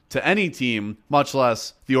lose to any team, much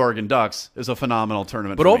less the Oregon Ducks, is a phenomenal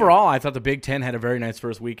tournament. But overall, I thought the Big Ten had a very nice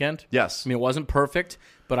first weekend. Yes. I mean, it wasn't perfect,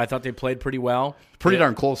 but I thought they played pretty well. Pretty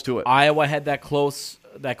darn close to it. Iowa had that close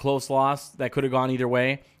loss that could have gone either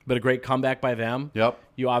way, but a great comeback by them. Yep.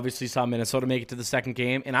 You obviously saw Minnesota make it to the second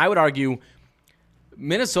game, and I would argue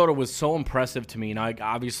Minnesota was so impressive to me. Now,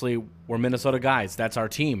 obviously, we're Minnesota guys. That's our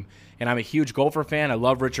team. And I'm a huge Gopher fan. I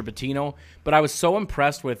love Richard Pitino. But I was so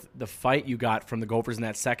impressed with the fight you got from the Gophers in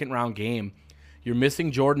that second-round game. You're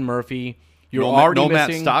missing Jordan Murphy. You're already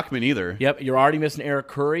missing Matt Stockman either. Yep, you're already missing Eric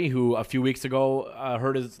Curry, who a few weeks ago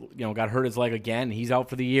got hurt his leg again. He's out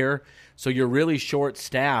for the year. So you're really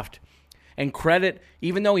short-staffed. And credit,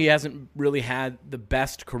 even though he hasn't really had the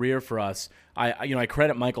best career for us, I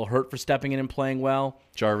credit Michael Hurt for stepping in and playing well.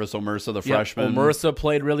 Jarvis Omersa, the freshman. Omersa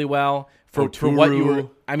played really well for what you were.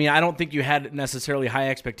 I mean, I don't think you had necessarily high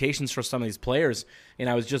expectations for some of these players, and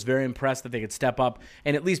I was just very impressed that they could step up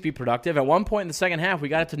and at least be productive. At one point in the second half, we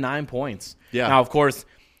got it to 9 points. Yeah. Now, of course,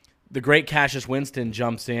 the great Cassius Winston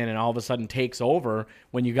jumps in and all of a sudden takes over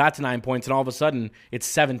when you got to 9 points, and all of a sudden it's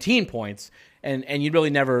 17 points. And you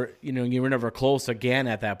really never, you were never close again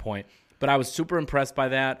at that point. But I was super impressed by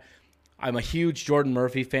that. I'm a huge Jordan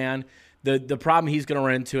Murphy fan. The problem he's going to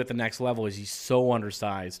run into at the next level is he's so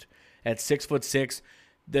undersized. At 6'6",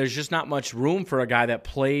 there's just not much room for a guy that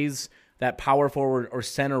plays that power forward or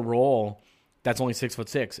center role that's only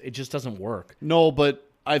 6'6". It just doesn't work. No, but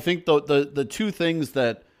I think the two things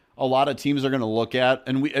that a lot of teams are going to look at,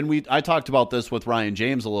 and I talked about this with Ryan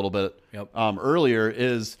James a little bit earlier,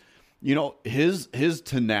 is his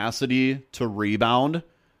tenacity to rebound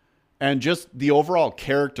and just the overall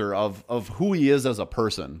character of who he is as a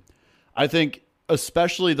person. I think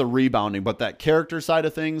especially the rebounding, but that character side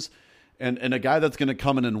of things, and a guy that's going to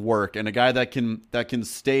come in and work, and a guy that can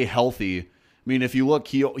stay healthy. I mean, if you look,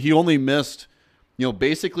 he only missed,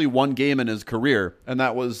 basically one game in his career, and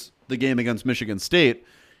that was the game against Michigan State.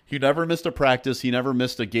 He never missed a practice. He never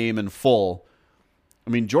missed a game in full. I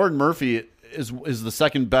mean, Jordan Murphy is the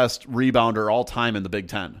second best rebounder all time in the Big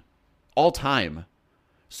Ten. All time.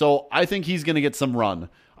 So I think he's going to get some run.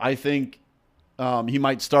 I think he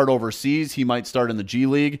might start overseas. He might start in the G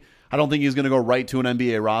League. I don't think he's going to go right to an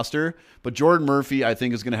NBA roster. But Jordan Murphy, I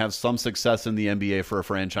think, is going to have some success in the NBA for a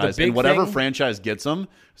franchise. And whatever franchise gets him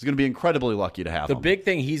is going to be incredibly lucky to have him. The big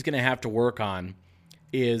thing he's going to have to work on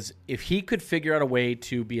is if he could figure out a way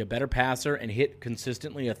to be a better passer and hit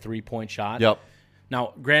consistently a three-point shot. Yep.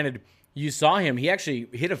 Now, granted, you saw him. He actually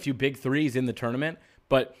hit a few big threes in the tournament,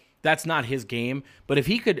 but that's not his game. But if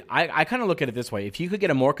he could, I kind of look at it this way. If he could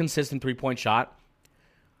get a more consistent three-point shot,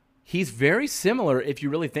 he's very similar if you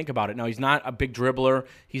really think about it. Now, he's not a big dribbler.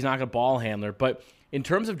 He's not a ball handler. But in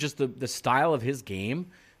terms of just the style of his game,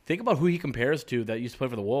 think about who he compares to that used to play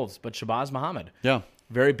for the Wolves, but Shabazz Muhammad. Yeah.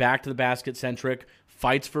 Very back-to-the-basket centric,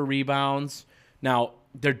 fights for rebounds. Now,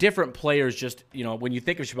 they're different players. Just, when you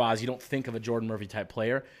think of Shabazz, you don't think of a Jordan Murphy-type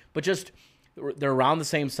player. But just they're around the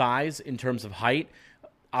same size in terms of height.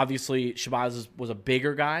 Obviously, Shabazz was a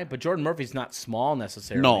bigger guy, but Jordan Murphy's not small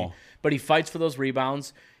necessarily. No. But he fights for those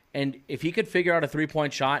rebounds. And if he could figure out a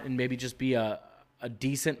three-point shot and maybe just be a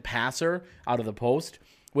decent passer out of the post,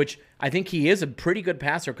 which I think he is a pretty good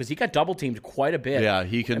passer because he got double-teamed quite a bit. Yeah,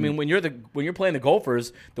 he can. I mean, when you're playing the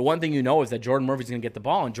Gophers, the one thing you know is that Jordan Murphy's going to get the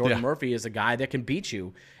ball, and Jordan Murphy is a guy that can beat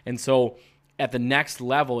you. And so at the next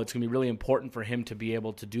level, it's going to be really important for him to be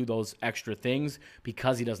able to do those extra things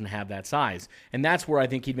because he doesn't have that size. And that's where I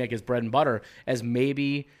think he'd make his bread and butter as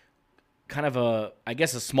maybe kind of a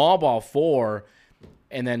small ball 4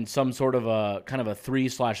 and then some sort of a kind of a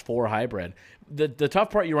 3/4 hybrid. The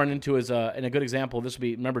tough part you run into is, and a good example of this would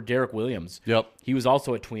be, remember Derek Williams? Yep. He was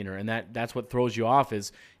also a tweener, and that's what throws you off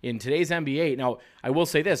is in today's NBA. Now, I will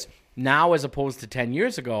say this, now as opposed to 10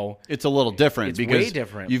 years ago, it's a little different. It's because way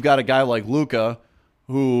different. You've got a guy like Luka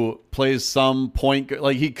who plays some point,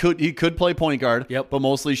 like he could play point guard, but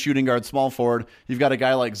mostly shooting guard, small forward. You've got a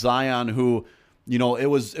guy like Zion who, it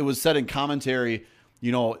was said in commentary,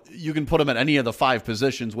 you can put him at any of the 5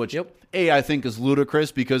 positions, which I think is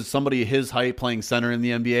ludicrous because somebody his height playing center in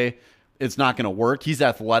the NBA, it's not going to work. He's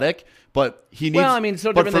athletic, but he needs. Well, I mean,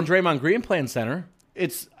 so different than Draymond Green playing center.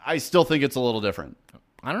 I still think it's a little different.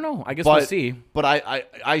 I don't know. I guess we'll see. But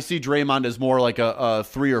I see Draymond as more like a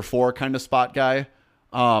 3 or 4 kind of spot guy.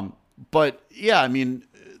 But yeah, I mean,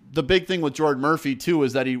 the big thing with Jordan Murphy too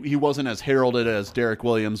is that he wasn't as heralded as Derek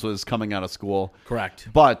Williams was coming out of school. Correct.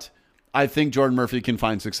 But I think Jordan Murphy can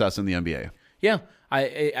find success in the NBA. Yeah,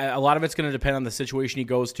 a lot of it's going to depend on the situation he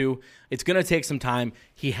goes to. It's going to take some time.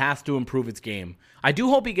 He has to improve his game. I do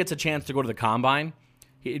hope he gets a chance to go to the Combine.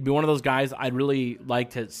 He'd be one of those guys I'd really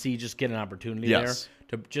like to see just get an opportunity there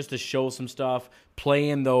to show some stuff, play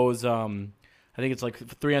in those. I think it's like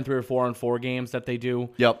 3-on-3 or 4-on-4 games that they do.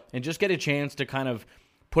 Yep, and just get a chance to kind of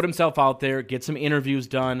put himself out there, get some interviews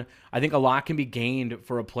done. I think a lot can be gained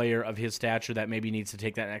for a player of his stature that maybe needs to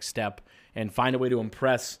take that next step and find a way to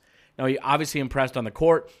impress. Now, he obviously impressed on the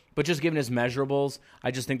court, but just given his measurables,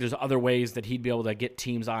 I just think there's other ways that he'd be able to get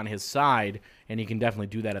teams on his side, and he can definitely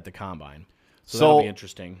do that at the Combine. So that'll be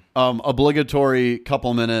interesting. Obligatory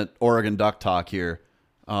couple-minute Oregon Duck talk here.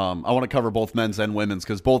 I want to cover both men's and women's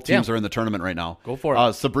because both teams are in the tournament right now. Go for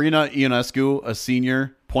it. Sabrina Ionescu, a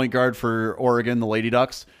senior point guard for Oregon, the Lady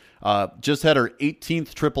Ducks, just had her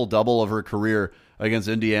 18th triple-double of her career against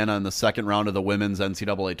Indiana in the second round of the women's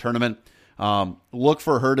NCAA tournament. Look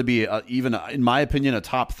for her to be, even, in my opinion, a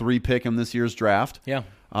top 3 pick in this year's draft. Yeah.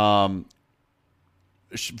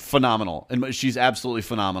 Phenomenal. And she's absolutely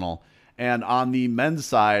phenomenal. And on the men's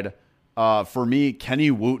side, for me,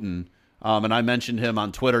 Kenny Wooten, and I mentioned him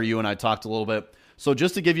on Twitter. You and I talked a little bit. So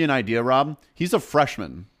just to give you an idea, Rob, he's a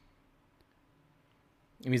freshman.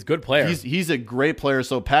 And he's a good player. He's a great player.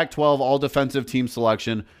 So Pac-12 all-defensive team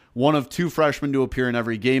selection, one of 2 freshmen to appear in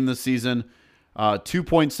every game this season,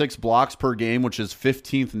 2.6 blocks per game, which is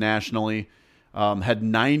 15th nationally, had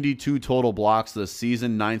 92 total blocks this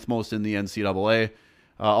season, 9th most in the NCAA,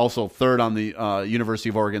 also 3rd on the University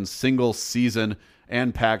of Oregon single season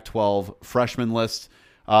and Pac-12 freshman list.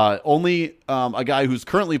 Only a guy who's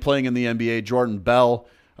currently playing in the NBA, Jordan Bell,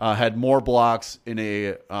 had more blocks in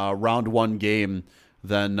a round 1 game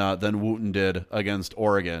than Wooten did against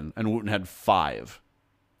Oregon, and Wooten had 5.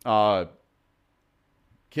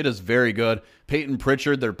 Kid is very good. Peyton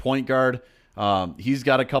Pritchard, their point guard, he's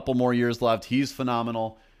got a couple more years left. He's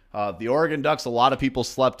phenomenal. The Oregon Ducks, a lot of people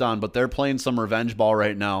slept on, but they're playing some revenge ball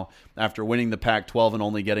right now after winning the Pac-12 and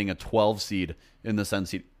only getting a 12 seed in this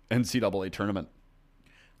NCAA tournament.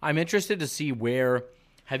 I'm interested to see where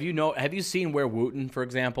have you seen where Wooten, for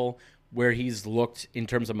example, where he's looked in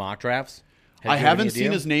terms of mock drafts? I haven't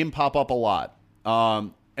seen his name pop up a lot,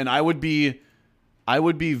 and I would be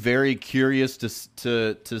very curious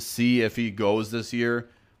to see if he goes this year.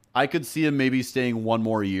 I could see him maybe staying one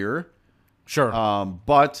more year. Sure.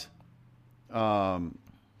 But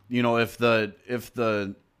if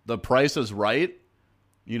the price is right,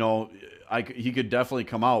 he could definitely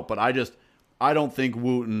come out. But I don't think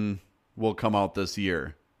Wooten will come out this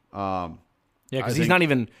year. Because he's not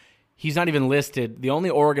even listed. The only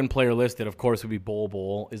Oregon player listed, of course, would be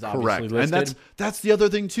Bol is obviously correct. listed. And that's the other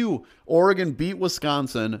thing too. Oregon beat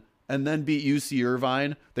Wisconsin and then beat UC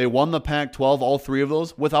Irvine. They won the Pac-12, all three of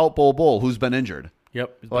those, without Bol, who's been injured.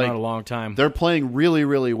 Yep, it's been out a long time. They're playing really,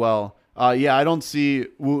 really well. I don't see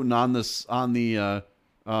Wooten on the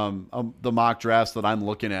mock drafts that I'm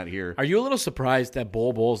looking at here. Are you a little surprised that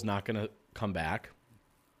Bol's not going to come back?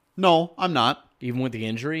 No, I'm not. Even with the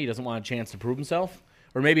injury, he doesn't want a chance to prove himself?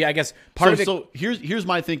 Or maybe, I guess, part of it... So here's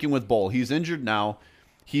my thinking with Bol. He's injured now.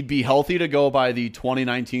 He'd be healthy to go by the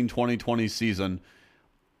 2019-2020 season.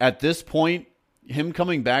 At this point, him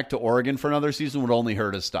coming back to Oregon for another season would only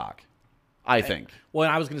hurt his stock, I think. Well,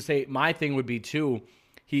 I was going to say, my thing would be, too,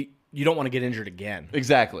 you don't want to get injured again.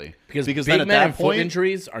 Exactly. Because then big at men that and point, foot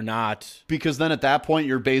injuries are not... Because then at that point,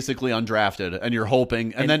 you're basically undrafted, and you're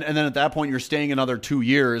hoping. And then at that point, you're staying another 2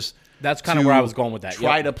 years. That's kind of where I was going with that.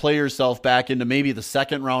 Try to play yourself back into maybe the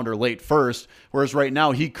second round or late first, whereas right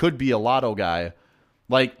now, he could be a lotto guy.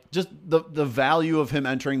 Like, just the value of him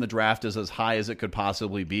entering the draft is as high as it could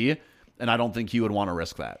possibly be, and I don't think he would want to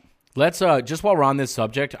risk that. Let's just while we're on this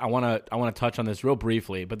subject, I want to touch on this real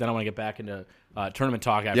briefly, but then I want to get back into tournament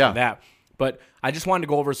talk after that. But I just wanted to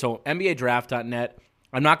go over NBADraft.net.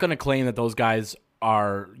 I'm not going to claim that those guys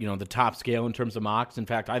are the top scale in terms of mocks. In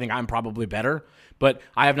fact, I think I'm probably better, but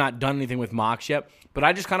I have not done anything with mocks yet. But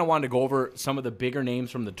I just kind of wanted to go over some of the bigger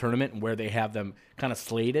names from the tournament and where they have them kind of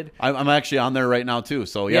slated. I'm actually on there right now too.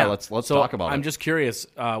 So let's talk about it. I'm just curious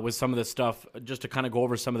with some of this stuff, just to kind of go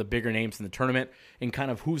over some of the bigger names in the tournament and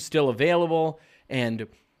kind of who's still available and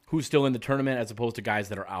who's still in the tournament as opposed to guys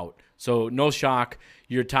that are out. So no shock,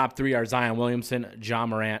 your top three are Zion Williamson, John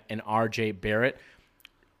Morant, and R.J. Barrett.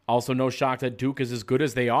 Also no shock that Duke is as good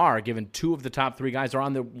as they are, given two of the top three guys are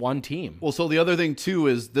on the one team. Well, so the other thing too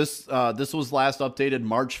is this was last updated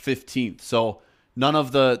March 15th. So none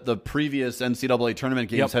of the previous NCAA tournament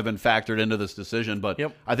games have been factored into this decision, but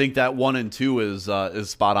I think that 1 and 2 is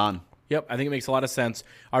spot on. Yep, I think it makes a lot of sense.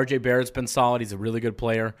 R.J. Barrett's been solid. He's a really good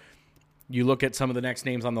player. You look at some of the next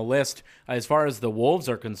names on the list. As far as the Wolves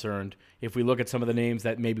are concerned, if we look at some of the names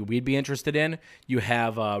that maybe we'd be interested in, you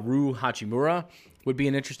have Rui Hachimura would be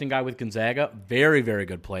an interesting guy with Gonzaga. Very, very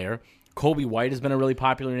good player. Kobe White has been a really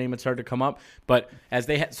popular name that started to come up. But as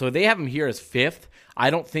they have him here as 5th. I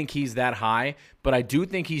don't think he's that high, but I do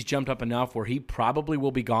think he's jumped up enough where he probably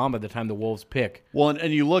will be gone by the time the Wolves pick. Well,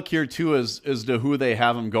 and you look here too as to who they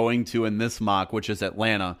have him going to in this mock, which is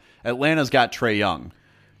Atlanta. Atlanta's got Trae Young.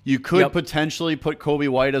 You could potentially put Kobe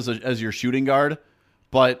White as your shooting guard,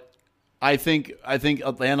 but I think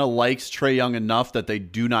Atlanta likes Trae Young enough that they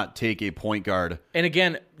do not take a point guard. And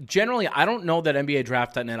again, generally, I don't know that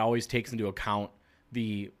NBADraft.net always takes into account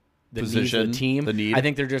the position, needs of the team. The need. I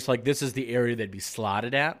think they're just like, this is the area they'd be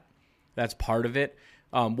slotted at. That's part of it.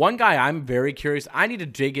 One guy I'm very curious, I need to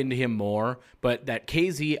dig into him more, but that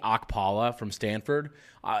KZ Okpala from Stanford,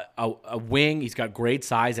 a wing, he's got great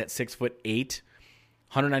size at 6'8",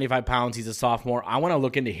 195 pounds. He's a sophomore. I want to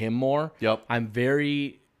look into him more. Yep. I'm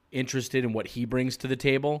very interested in what he brings to the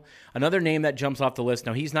table. Another name that jumps off the list.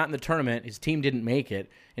 Now, he's not in the tournament. His team didn't make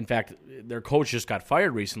it. In fact, their coach just got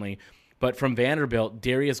fired recently. But from Vanderbilt,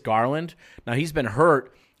 Darius Garland. Now, he's been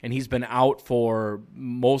hurt, and he's been out for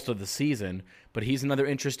most of the season. But he's another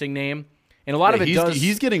interesting name. And a lot of it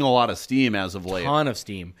he's getting a lot of steam as of late. A ton of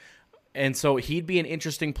steam. And so he'd be an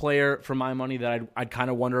interesting player for my money that I'd kind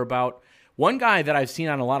of wonder about. One guy that I've seen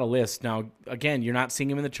on a lot of lists, now, again, you're not seeing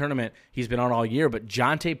him in the tournament. He's been on all year, but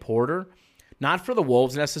Jonte Porter, not for the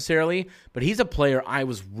Wolves necessarily, but he's a player I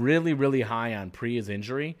was really, really high on pre his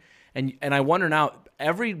injury. And I wonder now,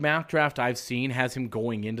 every mock draft I've seen has him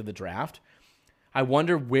going into the draft. I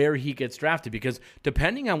wonder where he gets drafted because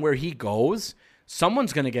depending on where he goes,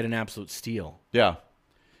 someone's going to get an absolute steal. Yeah.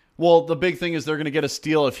 Well, the big thing is they're going to get a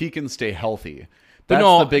steal if he can stay healthy. That's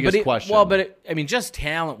the biggest question. Well, but just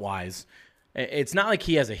talent-wise, It's not like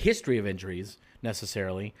he has a history of injuries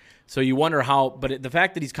necessarily. So you wonder how, but the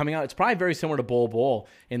fact that he's coming out, it's probably very similar to Bol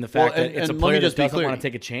in the fact that it's a player that doesn't want to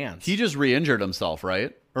take a chance. He just re-injured himself,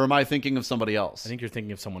 right? Or am I thinking of somebody else? I think you're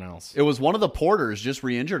thinking of someone else. It was one of the porters just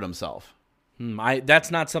re-injured himself.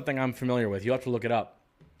 That's not something I'm familiar with. You have to look it up.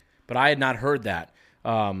 But I had not heard that.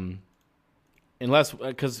 Unless,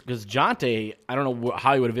 because Jonte, I don't know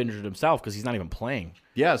how he would have injured himself because he's not even playing.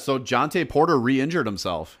 Yeah, so Jonte Porter re-injured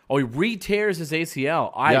himself. Oh, he re-tears his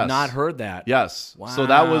ACL. I had not heard that. Yes. Wow. So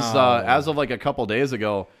that was as of like a couple days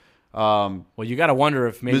ago. Well, you got to wonder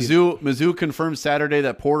if maybe Mizzou confirmed Saturday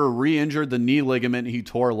that Porter re-injured the knee ligament he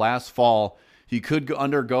tore last fall. He could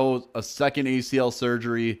undergo a second ACL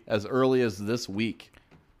surgery as early as this week.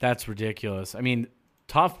 That's ridiculous. I mean,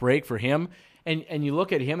 tough break for him. And you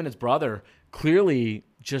look at him and his brother, clearly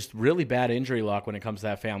just really bad injury luck when it comes to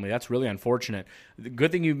that family. That's really unfortunate. The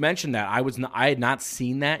good thing you mentioned that. I had not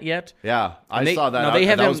seen that yet. Yeah, I saw that.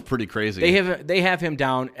 That was pretty crazy. They have him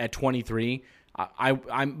down at 23.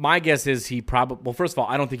 My guess is he probably. Well, first of all,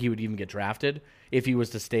 I don't think he would even get drafted if he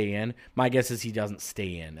was to stay in. My guess is he doesn't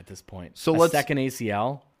stay in at this point. So second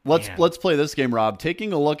ACL. Let's play this game, Rob.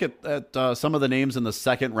 Taking a look at some of the names in the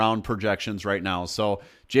second round projections right now. So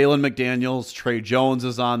Jalen McDaniels, Trey Jones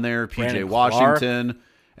is on there, PJ Washington,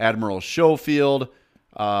 Admiral Schofield,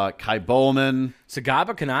 Kai Bowman,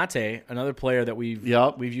 Sagaba Kanate, another player that we've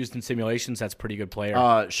used in simulations. That's a pretty good player.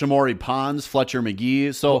 Shamori Pons, Fletcher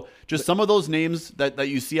McGee. So just some of those names that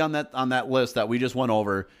you see on that list that we just went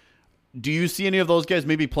over. Do you see any of those guys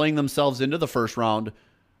maybe playing themselves into the first round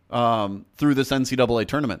through this NCAA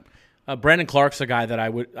tournament? Brandon Clark's a guy that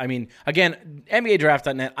again,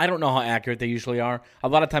 NBADraft.net, I don't know how accurate they usually are. A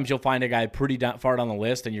lot of times you'll find a guy pretty far down the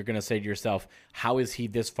list, and you're going to say to yourself, how is he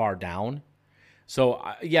this far down? So,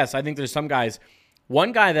 yes, I think there's some guys.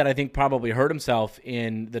 One guy that I think probably hurt himself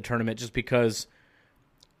in the tournament just because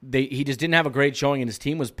he just didn't have a great showing and his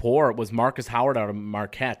team was poor was Marcus Howard out of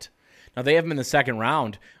Marquette. Now, they have him in the second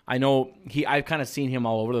round. I know I've kind of seen him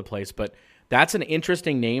all over the place, but that's an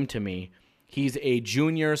interesting name to me. He's a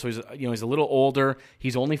junior, so he's a little older.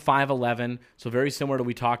 He's only 5'11", so very similar to what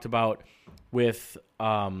we talked about with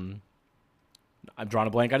I'm drawing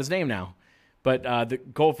a blank on his name now. But the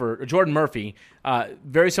Gopher, Jordan Murphy,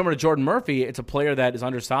 very similar to Jordan Murphy. It's a player that is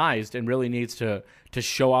undersized and really needs to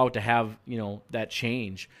show out to have that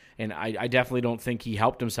change. And I definitely don't think he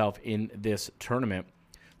helped himself in this tournament.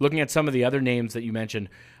 Looking at some of the other names that you mentioned,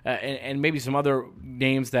 and maybe some other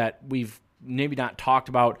names that we've maybe not talked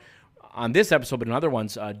about on this episode, but in other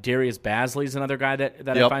ones, Darius Basley is another guy that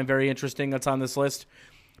I find very interesting that's on this list.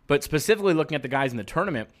 But specifically looking at the guys in the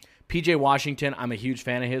tournament, PJ Washington, I'm a huge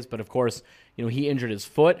fan of his, but of course, he injured his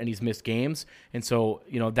foot and he's missed games. And so,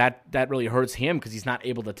 that really hurts him because he's not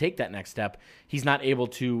able to take that next step. He's not able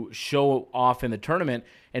to show off in the tournament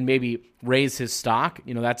and maybe raise his stock.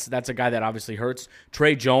 That's a guy that obviously hurts.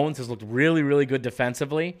 Trey Jones has looked really, really good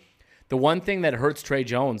defensively. The one thing that hurts Trey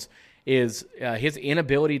Jones is his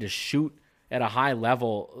inability to shoot at a high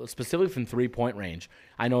level, specifically from three-point range.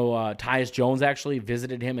 I know Tyus Jones actually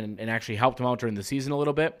visited him and actually helped him out during the season a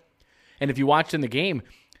little bit. And if you watched in the game,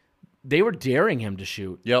 they were daring him to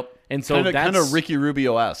shoot. Yep. And so that's kind of Ricky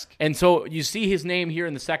Rubio-esque. And so you see his name here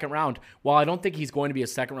in the second round. While I don't think he's going to be a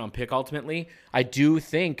second-round pick ultimately, I do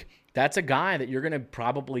think that's a guy that you're going to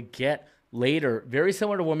probably get later, very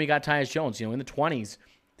similar to when we got Tyus Jones, in the 20s,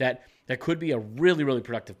 that could be a really, really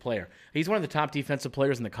productive player. He's one of the top defensive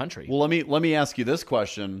players in the country. Well, let me ask you this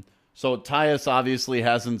question. So Tyus obviously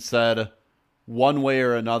hasn't said one way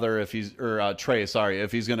or another if he's going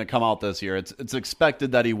to come out this year. It's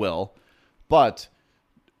expected that he will. But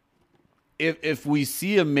if we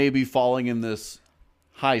see him maybe falling in this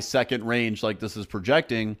high second range like this is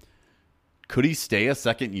projecting, could he stay a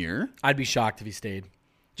second year? I'd be shocked if he stayed.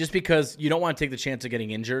 Just because you don't want to take the chance of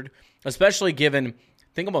getting injured, especially given,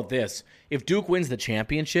 think about this, if Duke wins the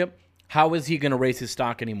championship, how is he going to raise his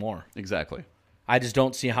stock anymore? Exactly. I just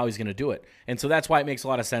don't see how he's going to do it. And so that's why it makes a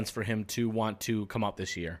lot of sense for him to want to come out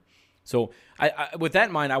this year. So I with that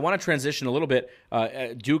in mind, I want to transition a little bit.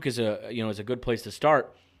 Duke is a good place to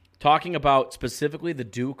start. Talking about specifically the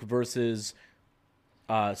Duke versus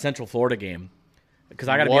Central Florida game. Because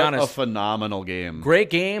I got to be honest. What a phenomenal game. Great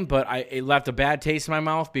game, but it left a bad taste in my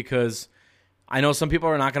mouth because I know some people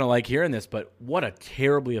are not going to like hearing this, but what a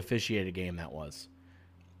terribly officiated game that was.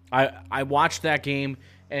 I watched that game,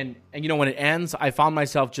 and when it ends, I found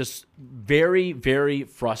myself just very, very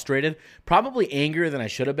frustrated. Probably angrier than I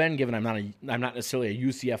should have been, given I'm not necessarily a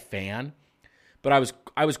UCF fan. But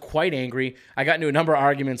I was quite angry. I got into a number of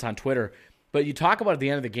arguments on Twitter. But you talk about at the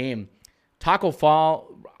end of the game, Taco Fall,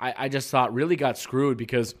 I just thought really got screwed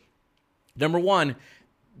because Number one,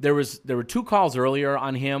 there were 2 calls earlier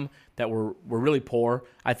on him that were really poor,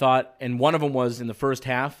 I thought, and one of them was in the first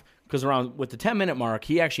half, because around with the 10-minute mark,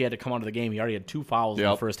 he actually had to come out of the game. He already had 2 fouls in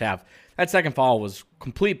the first half. That second foul was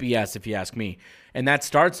complete BS, if you ask me. And that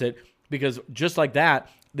starts it, because just like that,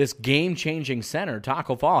 this game-changing center,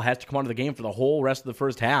 Taco Fall, has to come out of the game for the whole rest of the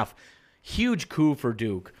first half. Huge coup for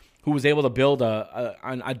Duke, who was able to build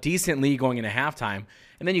a decent lead going into halftime.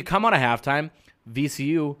 And then you come out of halftime,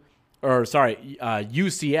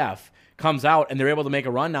 UCF comes out, and they're able to make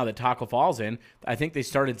a run now that Taco Fall's in. I think they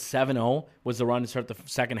started 7-0 was the run to start the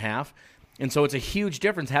second half. And so it's a huge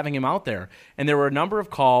difference having him out there. And there were a number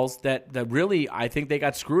of calls that really I think they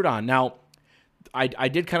got screwed on. Now, I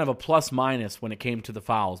did kind of a plus-minus when it came to the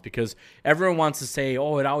fouls, because everyone wants to say,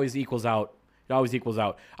 oh, it always equals out. It always equals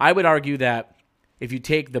out. I would argue that if you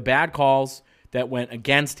take the bad calls that went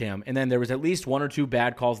against him, and then there was at least 1 or 2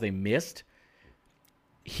 bad calls they missed,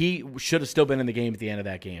 he should have still been in the game at the end of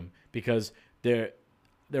that game, because there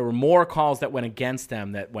were more calls that went against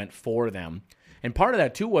them that went for them. And part of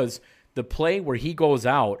that, too, was the play where he goes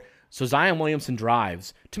out, so Zion Williamson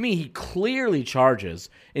drives. To me, he clearly charges.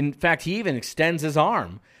 In fact, he even extends his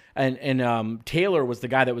arm. And Taylor was the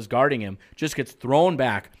guy that was guarding him, just gets thrown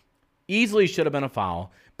back. Easily should have been a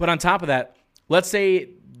foul. But on top of that, let's say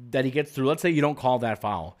that he gets through. Let's say you don't call that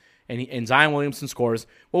foul, and Zion Williamson scores.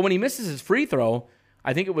 Well, when he misses his free throw,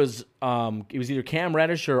 I think it was either Cam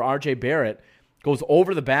Reddish or R.J. Barrett, goes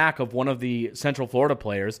over the back of one of the Central Florida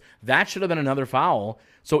players. That should have been another foul.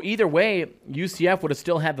 So either way, UCF would have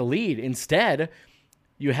still had the lead. Instead,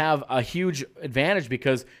 you have a huge advantage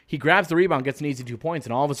because he grabs the rebound, gets an easy 2 points,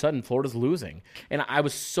 and all of a sudden Florida's losing. And I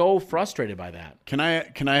was so frustrated by that. Can I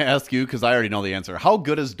ask you, because I already know the answer, how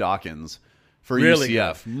good is Dawkins for really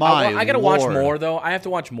UCF? Good. I got to watch more, though. I have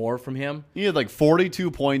to watch more from him. He had like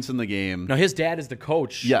 42 points in the game. Now, his dad is the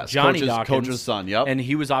coach, yes, Johnny Dawkins. Coach's son, yep. And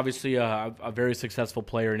he was obviously a very successful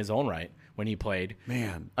player in his own right when he played.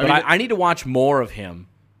 Man. I need to watch more of him.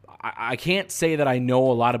 I can't say that I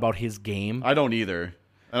know a lot about his game. I don't either.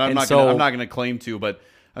 And I'm not going to claim to, but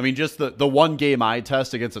I mean, just the one game eye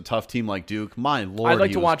test against a tough team like Duke, my Lord, I'd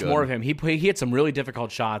like to watch more of him. He had some really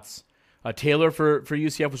difficult shots. Taylor for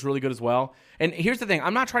UCF was really good as well. And here's the thing.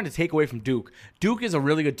 I'm not trying to take away from Duke. Duke is a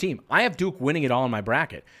really good team. I have Duke winning it all in my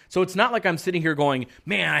bracket. So it's not like I'm sitting here going,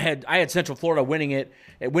 man, I had Central Florida winning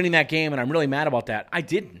that game, and I'm really mad about that. I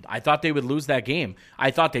didn't. I thought they would lose that game.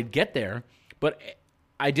 I thought they'd get there, but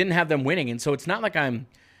I didn't have them winning. And so it's not like I'm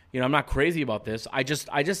not crazy about this. I just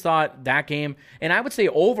thought that game, and I would say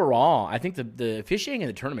overall, I think the officiating in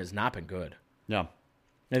the tournament has not been good. Yeah.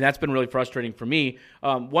 And that's been really frustrating for me.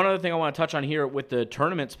 One other thing I want to touch on here with the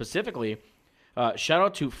tournament specifically, shout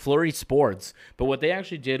out to Flurry Sports. But what they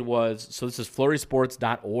actually did was, so this is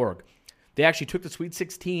flurrysports.org. They actually took the Sweet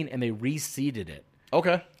 16 and they reseeded it.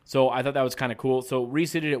 Okay. So I thought that was kind of cool. So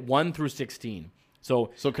reseeded it 1 through 16.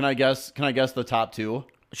 So can I guess the top 2?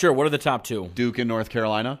 Sure. What are the top 2? Duke and North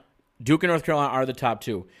Carolina. Duke and North Carolina are the top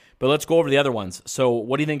 2. But let's go over the other ones. So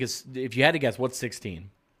what do you think is, if you had to guess, what's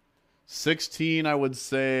 16? 16, I would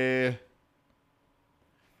say.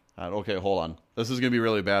 Okay, hold on. This is going to be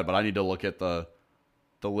really bad, but I need to look at the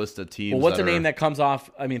list of teams. Well, what's a name that comes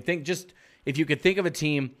off? I mean, if you could think of a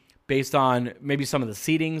team based on maybe some of the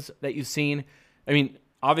seedings that you've seen. I mean,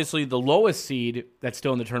 obviously the lowest seed that's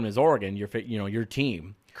still in the tournament is Oregon. Your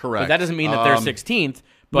team. Correct. But that doesn't mean that they're 16th.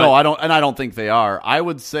 But no, I don't think they are. I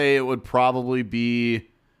would say it would probably be.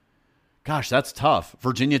 Gosh, that's tough.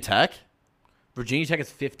 Virginia Tech. Virginia Tech is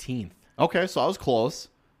 15th. Okay, so I was close.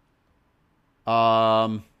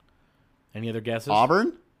 Any other guesses?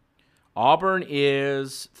 Auburn? Auburn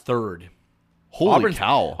is 3rd. Holy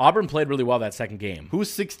cow. Auburn played really well that second game. Who's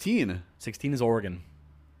 16? 16 is Oregon.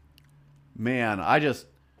 Man,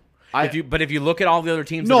 if you look at all the other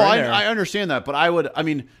teams no, that are in there. I understand that, but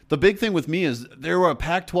the big thing with me is they were a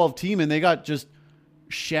Pac-12 team and they got just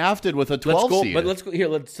shafted with a 12 seed. But let's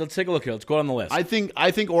take a look here. Let's go on the list. I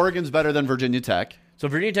think Oregon's better than Virginia Tech. So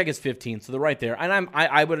Virginia Tech is 15th, so they're right there. And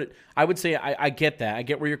I would say I get that. I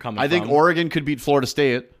get where you're coming from. I think Oregon could beat Florida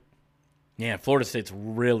State. Yeah, Florida State's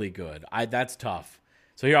really good. That's tough.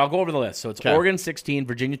 So here, I'll go over the list. So it's Oregon 16,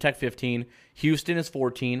 Virginia Tech 15, Houston is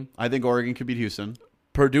 14. I think Oregon could beat Houston.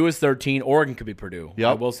 Purdue is 13. Oregon could beat Purdue. Yep.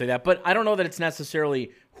 I will say that. But I don't know that it's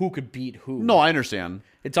necessarily who could beat who. No, I understand.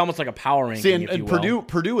 It's almost like a power ranking, and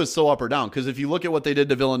Purdue is so up or down because if you look at what they did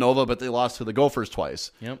to Villanova, but they lost to the Gophers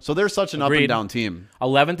twice. Yep. So they're such an up and down team.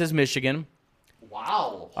 11th is Michigan.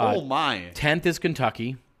 Wow. Oh, my. 10th is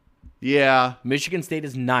Kentucky. Yeah. Michigan State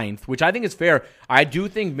is 9th, which I think is fair. I do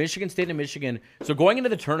think Michigan State and Michigan. So going into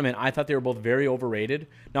the tournament, I thought they were both very overrated.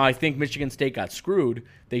 Now I think Michigan State got screwed.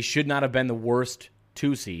 They should not have been the worst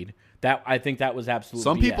 2 seed. I think that was absolutely.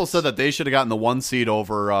 Some people said that they should have gotten the 1 seed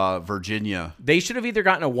over Virginia. They should have either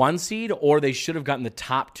gotten a 1 seed or they should have gotten the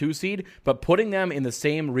top 2 seed. But putting them in the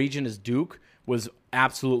same region as Duke was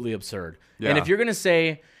absolutely absurd. Yeah. And if you're going to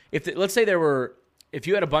say, let's say if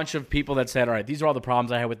you had a bunch of people that said, all right, these are all the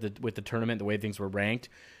problems I had with the tournament, the way things were ranked.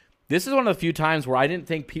 This is one of the few times where I didn't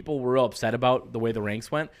think people were real upset about the way the ranks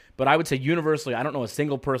went. But I would say universally, I don't know a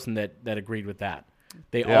single person that agreed with that.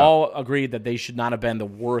 They all agreed that they should not have been the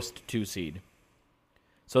worst 2 seed.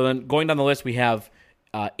 So then going down the list, we have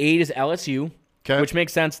 8 is LSU, which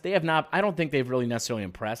makes sense. They have not. I don't think they've really necessarily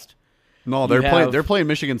impressed. No, they're playing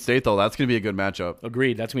Michigan State though. That's going to be a good matchup.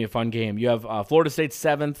 Agreed. That's going to be a fun game. You have Florida State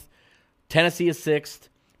 7th, Tennessee is 6th,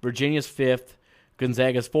 Virginia's 5th,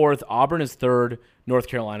 Gonzaga's 4th, Auburn is 3rd, North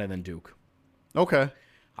Carolina, then Duke. Okay.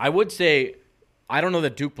 I would say I don't know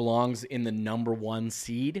that Duke belongs in the number 1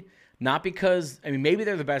 seed. Not because, maybe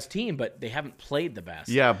they're the best team, but they haven't played the best.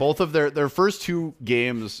 Yeah, both of their first 2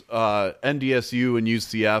 games, NDSU and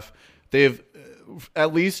UCF, they've,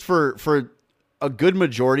 at least for a good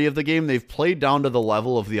majority of the game, they've played down to the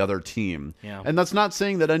level of the other team. Yeah. And that's not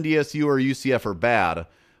saying that NDSU or UCF are bad,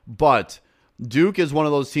 but Duke is one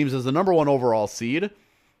of those teams as the number 1 overall seed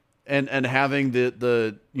and having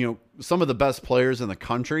the some of the best players in the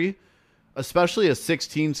country. Especially a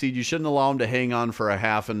 16 seed, you shouldn't allow them to hang on for a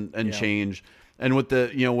half and change. And with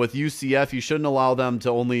with UCF, you shouldn't allow them to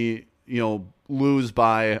only, lose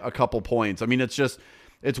by a couple points.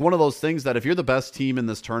 It's one of those things that if you're the best team in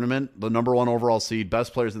this tournament, the number 1 overall seed,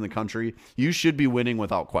 best players in the country, you should be winning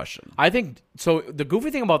without question. I think so. The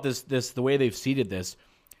goofy thing about this the way they've seeded this,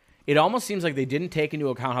 it almost seems like they didn't take into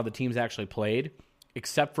account how the teams actually played,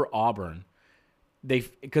 except for Auburn.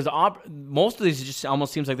 Because most of these just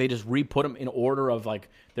almost seems like they just re-put them in order of like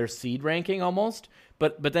their seed ranking almost,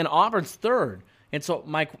 but then Auburn's 3rd, and so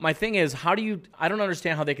my thing is I don't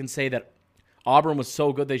understand how they can say that Auburn was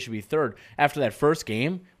so good they should be 3rd after that first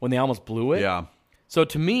game when they almost blew it. Yeah. So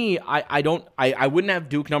to me, I wouldn't have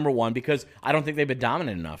Duke number 1 because I don't think they've been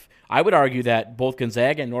dominant enough. I would argue that both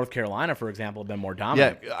Gonzaga and North Carolina, for example, have been more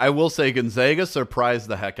dominant. Yeah, I will say Gonzaga surprised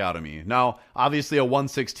the heck out of me. Now, obviously a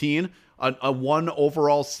 116. A 1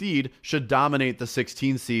 overall seed should dominate the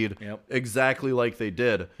 16 seed exactly like they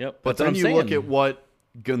did. Yep. But then you look at what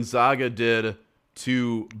Gonzaga did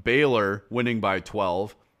to Baylor, winning by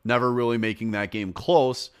 12, never really making that game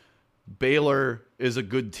close. Baylor is a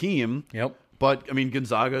good team. Yep. But,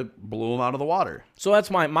 Gonzaga blew them out of the water. So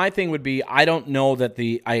that's my thing would be, I don't know that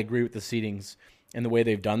I agree with the seedings and the way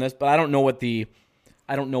they've done this, but I don't know what the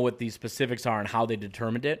specifics are and how they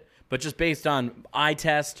determined it. But just based on eye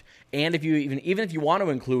test, and if you even if you want to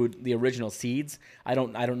include the original seeds, I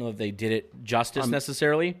don't know if they did it justice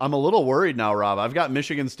necessarily. I'm a little worried now, Rob. I've got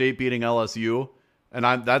Michigan State beating LSU, and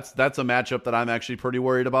that's a matchup that I'm actually pretty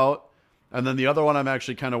worried about. And then the other one I'm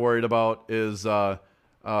actually kind of worried about is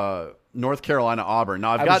North Carolina Auburn.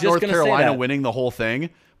 Now I've got North Carolina winning the whole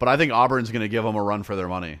thing, but I think Auburn's going to give them a run for their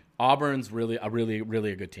money. Auburn's really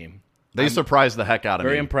a good team. They surprised the heck out of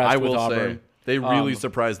me. Very impressed with Auburn. Say, they really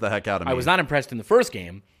surprised the heck out of me. I was not impressed in the first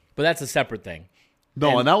game, but that's a separate thing.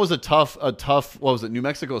 No, and that was a tough. What was it? New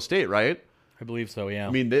Mexico State, right? I believe so.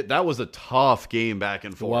 Yeah. That was a tough game back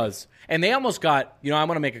and forth. It was, and they almost got. I'm going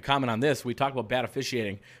to make a comment on this. We talked about bad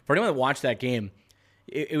officiating. For anyone that watched that game,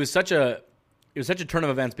 it was such a turn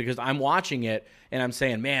of events because I'm watching it and I'm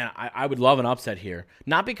saying, man, I would love an upset here.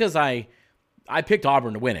 Not because I picked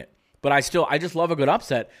Auburn to win it. But I just love a good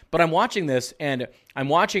upset. But I'm watching this, and I'm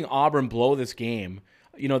watching Auburn blow this game.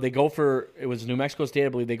 They go for, it was New Mexico State, I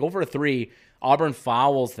believe. They go for a 3. Auburn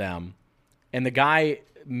fouls them, and the guy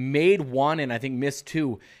made 1 and I think missed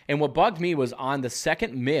 2. And what bugged me was on the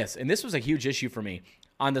second miss, and this was a huge issue for me.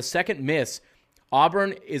 On the second miss,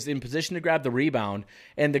 Auburn is in position to grab the rebound,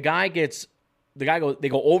 and they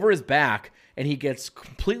go over his back, and he gets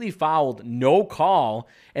completely fouled, no call,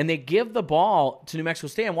 and they give the ball to New Mexico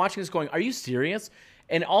State. I'm watching this going, are you serious?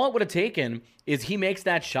 And all it would have taken is he makes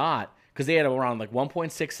that shot, because they had around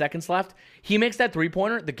 1.6 seconds left. He makes that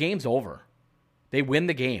three-pointer, the game's over. They win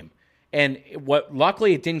the game. And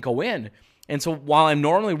luckily it didn't go in. And so while I'm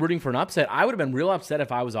normally rooting for an upset, I would have been real upset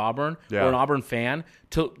if I was Auburn or an Auburn fan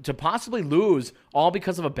to possibly lose all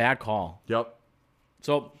because of a bad call. Yep.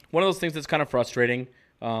 So one of those things that's kind of frustrating,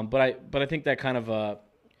 but I think that kind of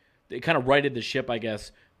it kind of righted the ship, I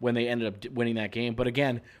guess, when they ended up winning that game. But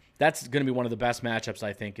again, that's going to be one of the best matchups,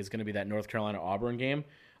 I think, is going to be that North Carolina-Auburn game.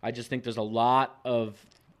 I just think there's a lot of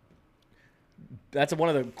that's one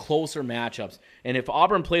of the closer matchups. And if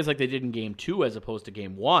Auburn plays like they did in Game 2 as opposed to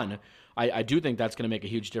Game 1, I do think that's going to make a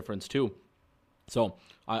huge difference too. So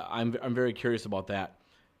I'm very curious about that.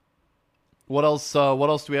 What else? What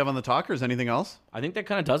else do we have on the talkers? Anything else? I think that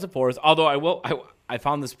kind of does it for us. Although I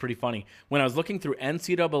found this pretty funny when I was looking through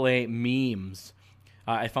NCAA memes.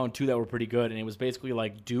 I found 2 that were pretty good, and it was basically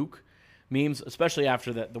like Duke memes, especially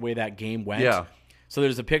after the way that game went. Yeah. So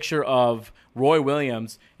there's a picture of Roy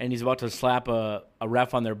Williams, and he's about to slap a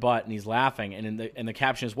ref on their butt, and he's laughing. And in the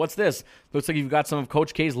caption is, "What's this? Looks like you've got some of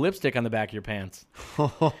Coach K's lipstick on the back of your pants."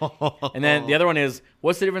 And then the other one is,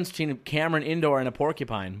 "What's the difference between a Cameron Indoor and a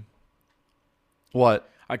porcupine?" What?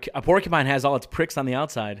 A porcupine has all its pricks on the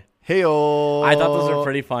outside. Hey-o. I thought those were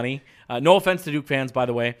pretty funny. No offense to Duke fans, by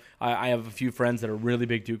the way. I have a few friends that are really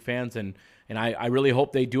big Duke fans, and I really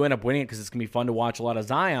hope they do end up winning it because it's going to be fun to watch a lot of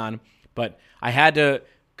Zion. But I had to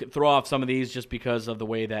throw off some of these just because of the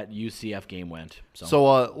way that UCF game went. So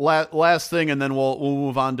last thing, and then we'll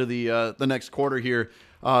move on to the next quarter here.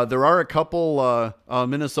 There are a couple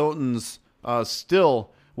Minnesotans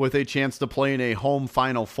still with a chance to play in a home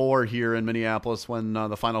Final Four here in Minneapolis when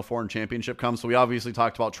the Final Four and championship comes. So we obviously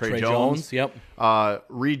talked about Trey Jones. Yep.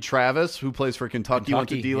 Reed Travis, who plays for Kentucky went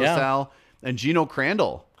to De La Salle, and Gino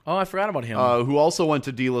Crandall. Oh, I forgot about him. Who also went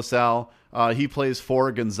to De La Salle. He plays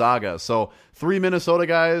for Gonzaga. So 3 Minnesota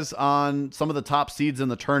guys on some of the top seeds in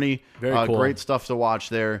the tourney. Very cool. Great stuff to watch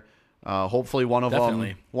there. Hopefully one of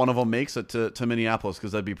them makes it to Minneapolis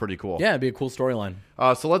because that'd be pretty cool. Yeah, it'd be a cool storyline.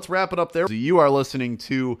 So let's wrap it up there. You are listening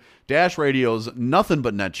to Dash Radio's Nothing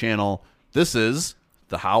But Net channel. This is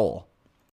The Howl.